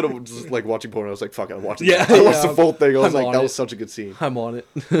 Instead of just like watching porn, I was like, "Fuck it, I'm watching." Yeah, that. I watched yeah, the full thing. I was I'm like, on "That it. was such a good scene. I'm on it.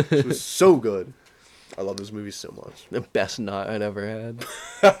 It was so good." I love this movie so much. The best nut I'd ever had.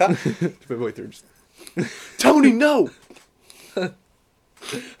 Midway through, just, Tony, no.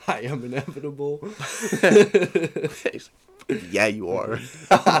 I am inevitable. Yeah, you are.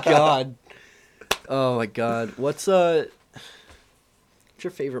 God. Oh my god. What's your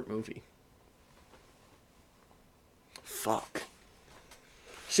favorite movie? Fuck.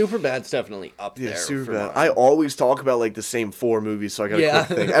 Superbad's definitely up Yeah, there. super for bad. mine. I always talk about like the same 4 movies, so I got a Yeah.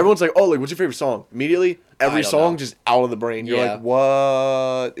 quick thing. Everyone's like, "Oh, like what's your favorite song?" Immediately, every don't song know. just out of the brain. You're Yeah. like,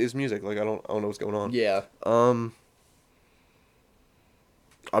 "What is music?" Like I don't know what's going on. Yeah. I'm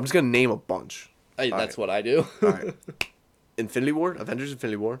just gonna name a bunch. That's what I do. All right. Infinity War, Avengers: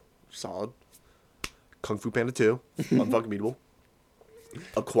 Infinity War, solid. Kung Fu Panda 2, unfucking beatable.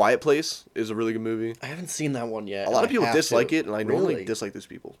 A Quiet Place is a really good movie. I haven't seen that one yet. A lot of and I people have dislike to. it, and I normally Really? dislike those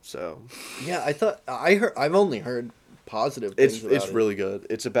people. So Yeah, I've only heard positive things about it's it. really good.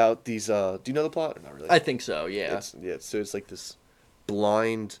 It's about these. Do you know the plot? Or not really. I think so, yeah. So it's like this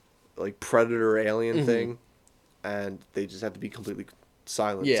blind, like predator alien Mm-hmm. thing, and they just have to be completely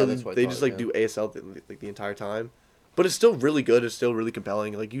silent. Yeah, so that's what I they thought, just like yeah. do ASL like the entire time, but it's still really good. It's still really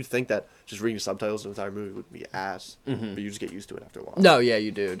compelling. Like you think that just reading subtitles of the entire movie would be ass, but you just get used to it after a while. No, yeah,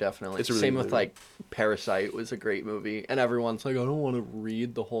 you do, definitely. It's a really Same good with movie. like Parasite was a great movie, and everyone's like, I don't want to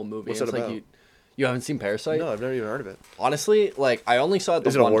read the whole movie. What's And that it's about? like you haven't seen Parasite? No, I've never even heard of it. Honestly, like I only saw it the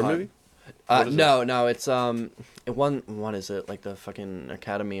Is it a one horror time. movie? What is No, it's it won what is it, like the fucking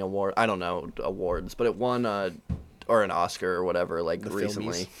Academy Award, I don't know, awards, but it won or an Oscar or whatever, like The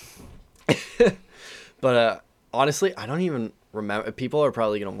recently. But honestly, I don't even remember. People are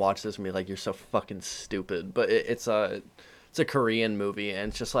probably gonna watch this and be like, "You're so fucking stupid." But it's a Korean movie, and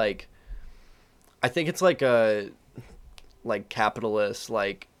it's just like, I think it's like a capitalist,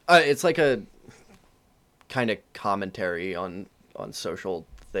 like it's like a kind of commentary on social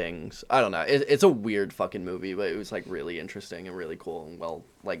things. I don't know. It's a weird fucking movie, but it was like really interesting and really cool and well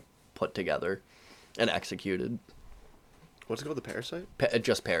like put together and executed. What's it called? The Parasite?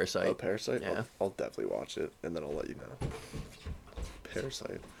 Just Parasite. Oh, Parasite? Yeah. I'll definitely watch it, and then I'll let you know.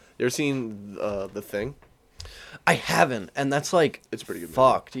 Parasite. You ever seen The Thing? I haven't, and that's like It's a pretty good movie.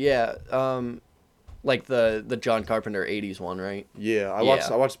 fucked. Yeah. Like the John Carpenter 80s one, right? Yeah, I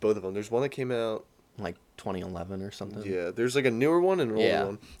Yeah. watched both of them. There's one that came out. Like 2011 or something. Yeah, there's like a newer one and an older Yeah.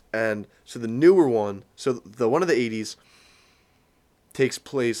 one. And so the newer one, so the one of the 80s takes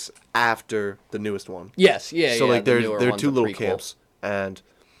place after the newest one. Yes, yeah, So yeah. like the there newer are one's two a little prequel. camps,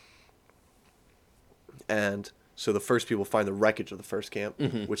 and so the first people find the wreckage of the first camp,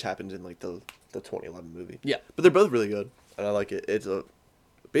 which happened in like the 2011 movie. Yeah. But they're both really good, and I like it. It's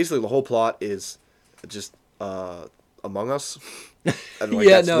basically the whole plot is just Among Us, and like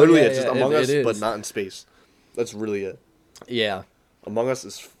Yeah, that's no, literally yeah, it's just yeah, Among it Us, but is. not in space. That's really it. Yeah. Among Us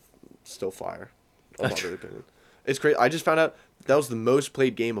is still fire. In my really opinion. It's great. I just found out that was the most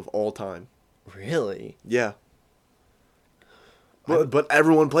played game of all time. Really? Yeah. But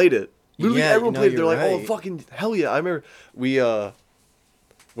everyone played it. Literally Yeah, everyone played it. They're you're like, oh right. fucking hell yeah. I remember we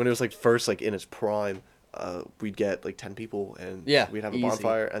when it was like first like in its prime, we'd get like 10 people and Yeah, we'd have a easy.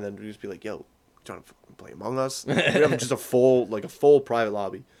 bonfire and then we'd just be like, yo, do you want to play Among Us? We'd have just a full private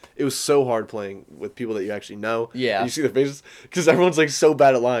lobby. It was so hard playing with people that you actually know. Yeah. And you see their faces because everyone's like so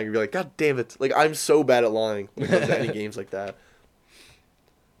bad at lying. You'd be like, God damn it. Like I'm so bad at lying when it comes to any games like that.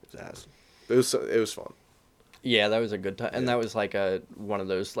 It was ass. It was fun. Yeah, that was a good time, and Yeah. that was like one of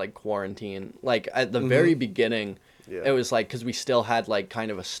those like quarantine. Like at the very beginning, Yeah. it was like because we still had like kind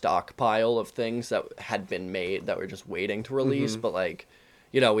of a stockpile of things that had been made that were just waiting to release. But like,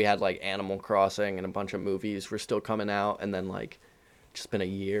 you know, we had like Animal Crossing and a bunch of movies were still coming out, and then like, just been a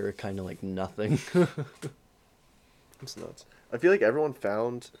year, kind of like nothing. It's nuts. I feel like everyone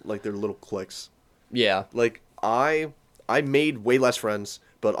found like their little cliques. Yeah, Like I made way less friends,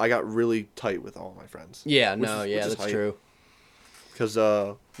 but I got really tight with all my friends. yeah, Which no, is- yeah, which is that's hype. true. Cause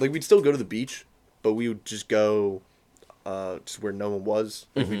like we'd still go to the beach, but we would just go just where no one was.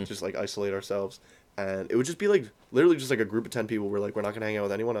 Like, we'd just like isolate ourselves, and it would just be like literally just like a group of 10 people. We're like, we're not gonna hang out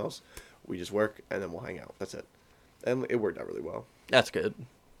with anyone else. We just work and then we'll hang out. That's it, and it worked out really well. That's good.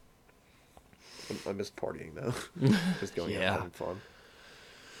 I missed partying though, just going out Yeah. and having fun.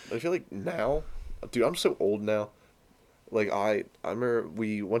 But I feel like now, dude, I'm so old now. Like I remember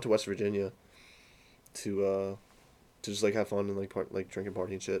we went to West Virginia to just like have fun and like drinking,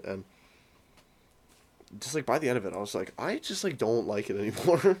 party and shit, and just like by the end of it, I was like, I just like don't like it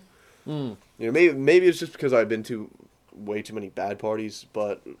anymore. You know, maybe it's just because I've been to way too many bad parties,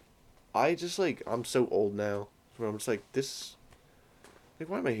 but I just like I'm so old now. Where I'm just like this. Like,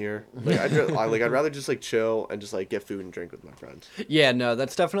 why am I here? Like, I'd rather just like chill and just like get food and drink with my friends. Yeah, no,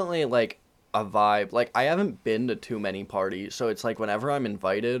 that's definitely like a vibe. Like I haven't been to too many parties, so it's like whenever I'm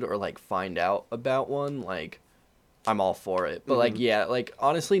invited or like find out about one, like I'm all for it. But like yeah, like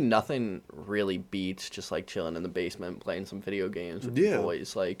honestly nothing really beats just like chilling in the basement playing some video games with Yeah. the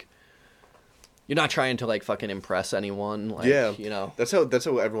boys. Like you're not trying to like fucking impress anyone, like Yeah, you know. that's how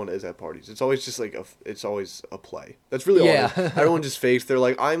everyone is at parties. It's always just like it's always a play. That's really all. Yeah. It is. Everyone just fakes. They're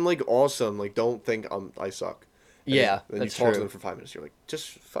like, I'm like awesome. Like, don't think I suck. And Yeah, then that's you talk to true. them for 5 minutes. You're like,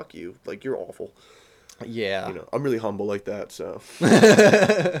 just fuck you. Like, you're awful. Yeah. You know, I'm really humble like that. So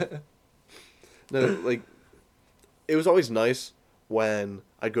no, like it was always nice when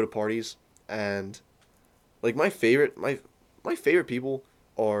I'd go to parties and like my favorite people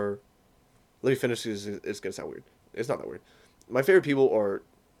are. Let me finish because it's gonna sound weird. It's not that weird. My favorite people are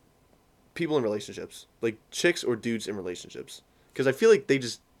people in relationships, like chicks or dudes in relationships, because I feel like they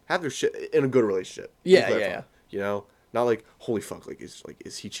just have their shit in a good relationship. Yeah, To yeah, clarify, yeah. You know, not like holy fuck, like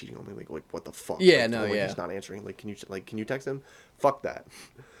is he cheating on me? Like what the fuck? Yeah, Like, no, like, yeah. He's not answering. Like can you text him? Fuck that.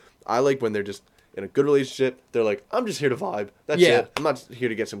 I like when they're just in a good relationship. They're like, I'm just here to vibe. That's Yeah. it. I'm not here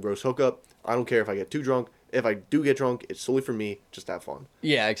to get some gross hookup. I don't care if I get too drunk. If I do get drunk, it's solely for me. Just have fun.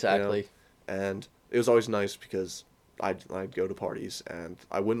 Yeah, You know? exactly. And it was always nice because I'd go to parties and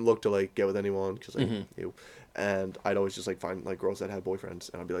I wouldn't look to like get with anyone because like you, and I'd always just like find like girls that had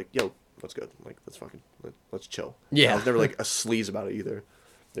boyfriends and I'd be like, yo, let's go, like let's chill. Yeah. And I was never like a sleaze about it either.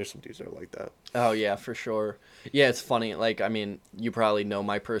 There's some dudes that are like that. Oh yeah, for sure. Yeah, it's funny. Like, I mean, you probably know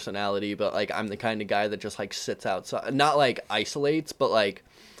my personality, but like, I'm the kind of guy that just like sits outside, not like isolates, but like,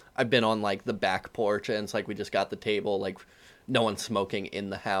 I've been on like the back porch, and it's like we just got the table, like, no one's smoking in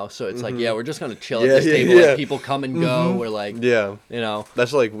the house, so it's like, yeah, we're just gonna chill Yeah, at this yeah, table yeah. as people come and go. We're like, Yeah, you know,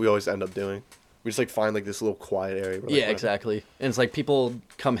 that's like we always end up doing. We just like find like this little quiet area. We're like, yeah, whatever. exactly. And it's like people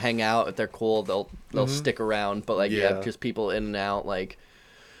come hang out if they're cool, they'll stick around, but like, yeah, Yeah. just people in and out. Like,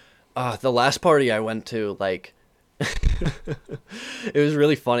 the last party I went to, like, it was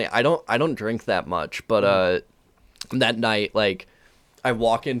really funny. I don't drink that much, but that night, like, I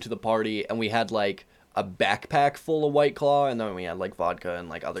walk into the party and we had like a backpack full of White Claw, and then we had like vodka and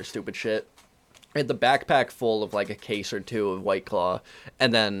like other stupid shit. I had the backpack full of like a case or two of White Claw,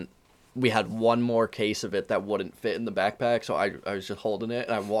 and then we had one more case of it that wouldn't fit in the backpack, so I was just holding it,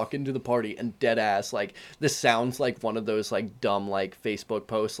 and I walk into the party, and dead ass, like, this sounds like one of those, like, dumb, like, Facebook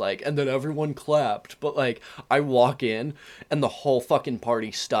posts, like, and then everyone clapped, but, like, I walk in, and the whole fucking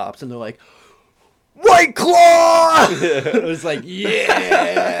party stops, and they're like, White Claw! I was like,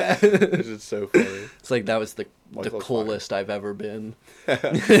 yeah! This is so funny. It's like, that was the Claw's coolest I've ever been.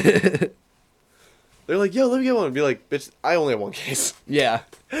 They're like, yo, let me get one. And be like, bitch, I only have one case. Yeah.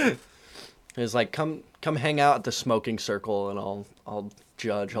 It's like, come hang out at the smoking circle, and I'll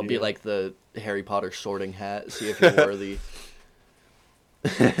judge. I'll be like the Harry Potter sorting hat, see if you're worthy.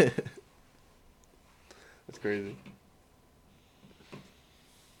 That's crazy.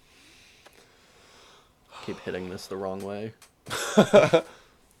 Keep hitting this the wrong way.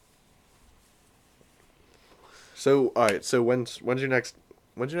 So, all right. So when's your next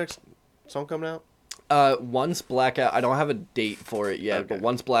song coming out? Once Blackout, I don't have a date for it yet, Okay. but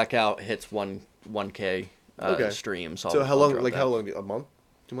once Blackout hits 1K streams, So how I'll long? drop Like that. how long? A month?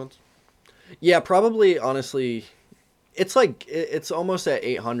 2 months? Yeah, probably. Honestly, it's like it's almost at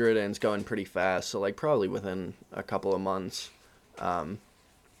 800 and it's going pretty fast. So like probably within a couple of months.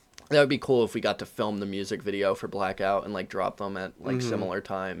 That would be cool if we got to film the music video for Blackout and like drop them at like similar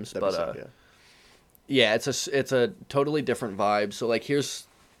times. That'd be But sick, yeah, it's a totally different vibe. So like here's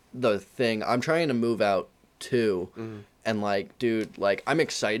the thing. I'm trying to move out too. And like, dude, like I'm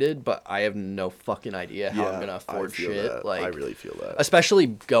excited, but I have no fucking idea how I'm gonna afford shit. That. Like I really feel that. especially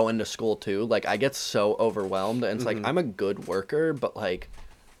going to school too. Like I get so overwhelmed, and it's like I'm a good worker, but like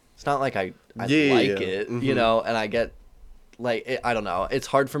it's not like I like it, you know. And I get like I don't know. It's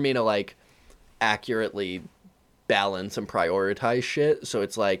hard for me to like accurately balance and prioritize shit. So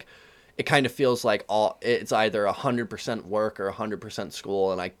it's like it kind of feels like it's either 100% work or 100%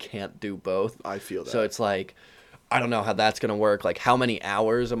 school, and I can't do both. I feel that. So it's like I don't know how that's gonna work. Like how many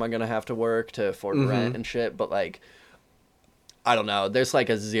hours am I gonna have to work to afford rent and shit? But like I don't know. There's like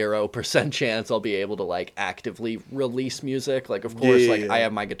a 0% chance I'll be able to like actively release music. Like of course, I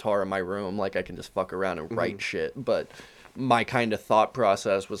have my guitar in my room. Like I can just fuck around and write shit. But my kind of thought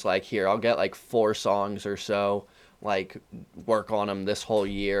process was like, here, I'll get like 4 songs or so, like work on them this whole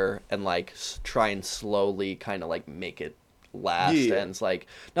year, and like try and slowly kind of like make it last. And it's like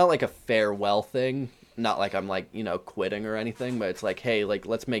not like a farewell thing. Not like I'm like, you know, quitting or anything, but it's like, hey, like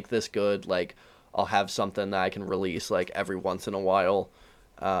let's make this good. Like I'll have something that I can release like every once in a while.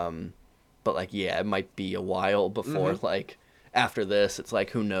 But like, yeah, it might be a while before like after this, it's like,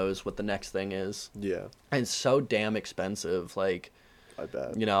 who knows what the next thing is. Yeah. And it's so damn expensive. Like, I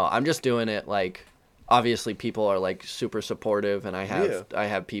bet. you know, I'm just doing it. Like, obviously people are like super supportive, and I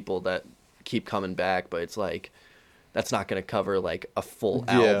have people that keep coming back, but it's like, that's not going to cover like a full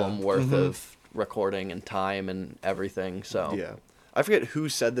album worth of recording and time and everything. So yeah, I forget who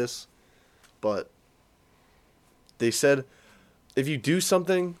said this, but they said if you do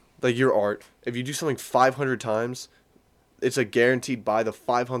something like your art, if you do something 500 times, it's a guaranteed by the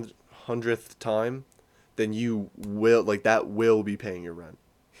 500th time, then you will like that will be paying your rent,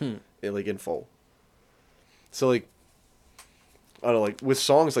 like in full. So like, I don't know, like with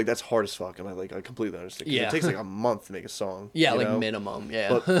songs, like that's hard as fuck, and I completely understand. 'Cause it takes like a month to make a song. Yeah, you like know? minimum.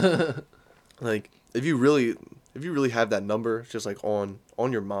 Yeah. But like if you really have that number just like on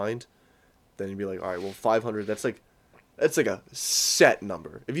your mind, then you'd be like, all right, well 500. That's like a set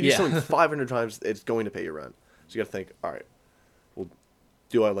number. If you do something 500 times, it's going to pay your rent. So you got to think, all right, well,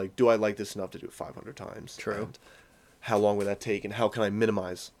 do I like this enough to do it 500 times? True. And how long would that take, and how can I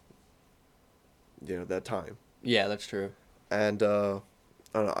minimize, that time? Yeah, that's true. And I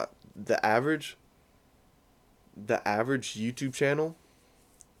don't know, the average YouTube channel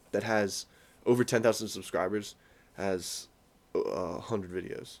that has over 10,000 subscribers has 100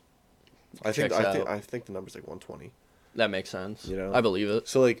 videos. I think the number's like 120. That makes sense. You know? I believe it.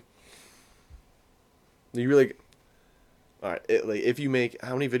 So like, you really, all right. If you make,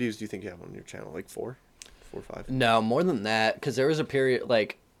 how many videos do you think you have on your channel? Like 4 or 5? No, more than that. Because there was a period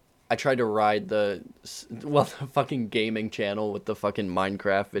like I tried to ride the fucking gaming channel with the fucking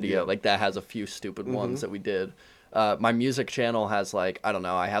Minecraft video. Yeah. Like that has a few stupid ones that we did. My music channel has like, I don't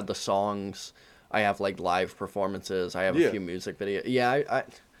know. I have the songs. I have like live performances. I have a few music videos. Yeah,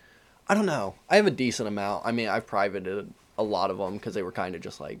 I don't know. I have a decent amount. I mean, I've privated a lot of them because they were kind of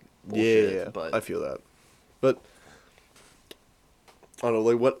just like bullshit. Yeah. But I feel that. But I don't know,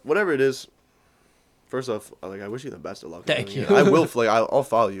 like whatever it is. First off, like I wish you the best of luck. Thank you. I will. Like I'll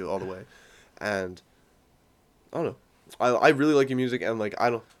follow you all the way, and I don't know. I really like your music, and like I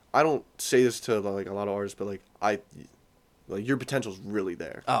don't say this to like a lot of artists, but like your potential's really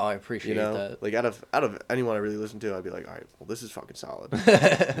there. Oh, I appreciate You know, that. like out of anyone I really listen to, I'd be like, all right, well, this is fucking solid.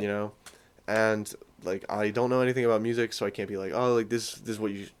 You know, and like I don't know anything about music, so I can't be like, oh, like this is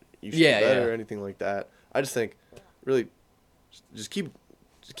what you should do better or anything like that. I just think, really, just keep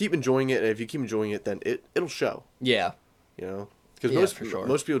enjoying it, and if you keep enjoying it, then it'll show. Yeah. You know, because sure.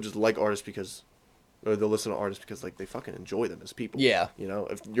 most people just like artists because, or they'll listen to artists because like they fucking enjoy them as people. Yeah. You know,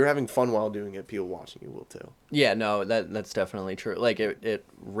 if you're having fun while doing it, people watching you will too. Yeah, no, that's definitely true. Like it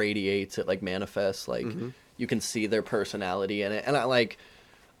radiates, it like manifests, like you can see their personality in it. And I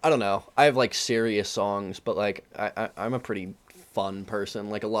don't know. I have like serious songs, but like I'm a pretty fun person.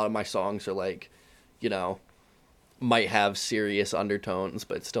 Like a lot of my songs are like, you know, might have serious undertones,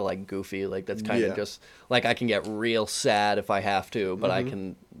 but it's still like goofy. Like that's kind of just like I can get real sad if I have to, but I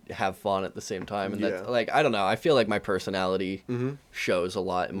can have fun at the same time. And that's like I don't know. I feel like my personality shows a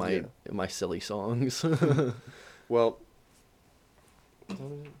lot in my silly songs. Well, yeah,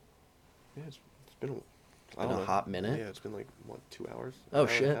 it's been I don't know, a hot minute. Yeah, it's been like what 2 hours. Oh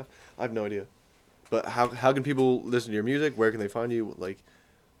shit! I have no idea. But how can people listen to your music? Where can they find you? Like,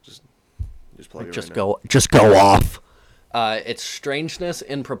 just plug it right now. Just go off. It's Strangeness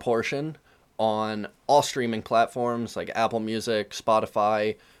in Proportion on all streaming platforms like Apple Music,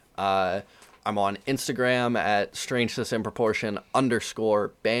 Spotify. I'm on Instagram at Strangeness in Proportion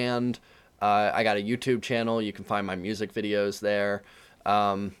 _band. I got a YouTube channel. You can find my music videos there.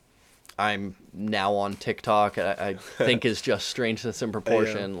 I'm now on TikTok. I think is just Strangeness in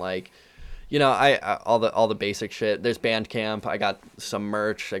Proportion. Like, you know, I all the basic shit. There's Bandcamp. I got some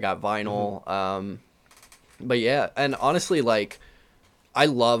merch. I got vinyl. But yeah, and honestly, like, I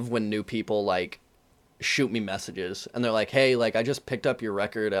love when new people like shoot me messages and they're like, "Hey, like, I just picked up your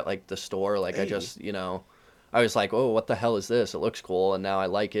record at like the store. Like, I just, you know." I was like, "Oh, what the hell is this? It looks cool," and now I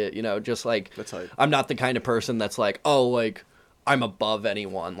like it. You know, just like That's hype. I'm not the kind of person that's like, "Oh, like I'm above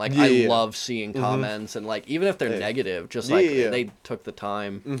anyone." Like I love seeing comments and like even if they're negative, just like they took the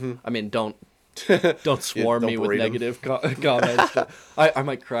time. I mean, don't swarm me with negative comments. But I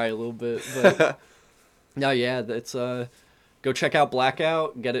might cry a little bit, but no, yeah, that's go check out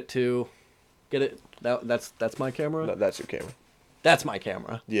Blackout. Get it. That's my camera. No, that's your camera. That's my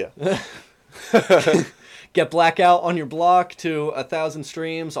camera. Yeah. Get Blackout on your block to 1,000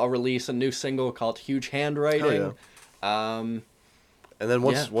 streams. I'll release a new single called Huge Handwriting. And then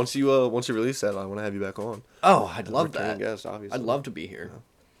once you release that, I want to have you back on. Oh, I'd love that. Guest, obviously. I'd love to be here. Yeah.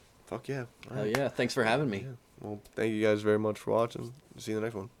 Fuck yeah. All right. Yeah. Thanks for having me. Yeah. Well, thank you guys very much for watching. See you in the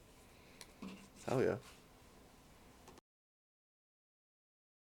next one. Hell yeah.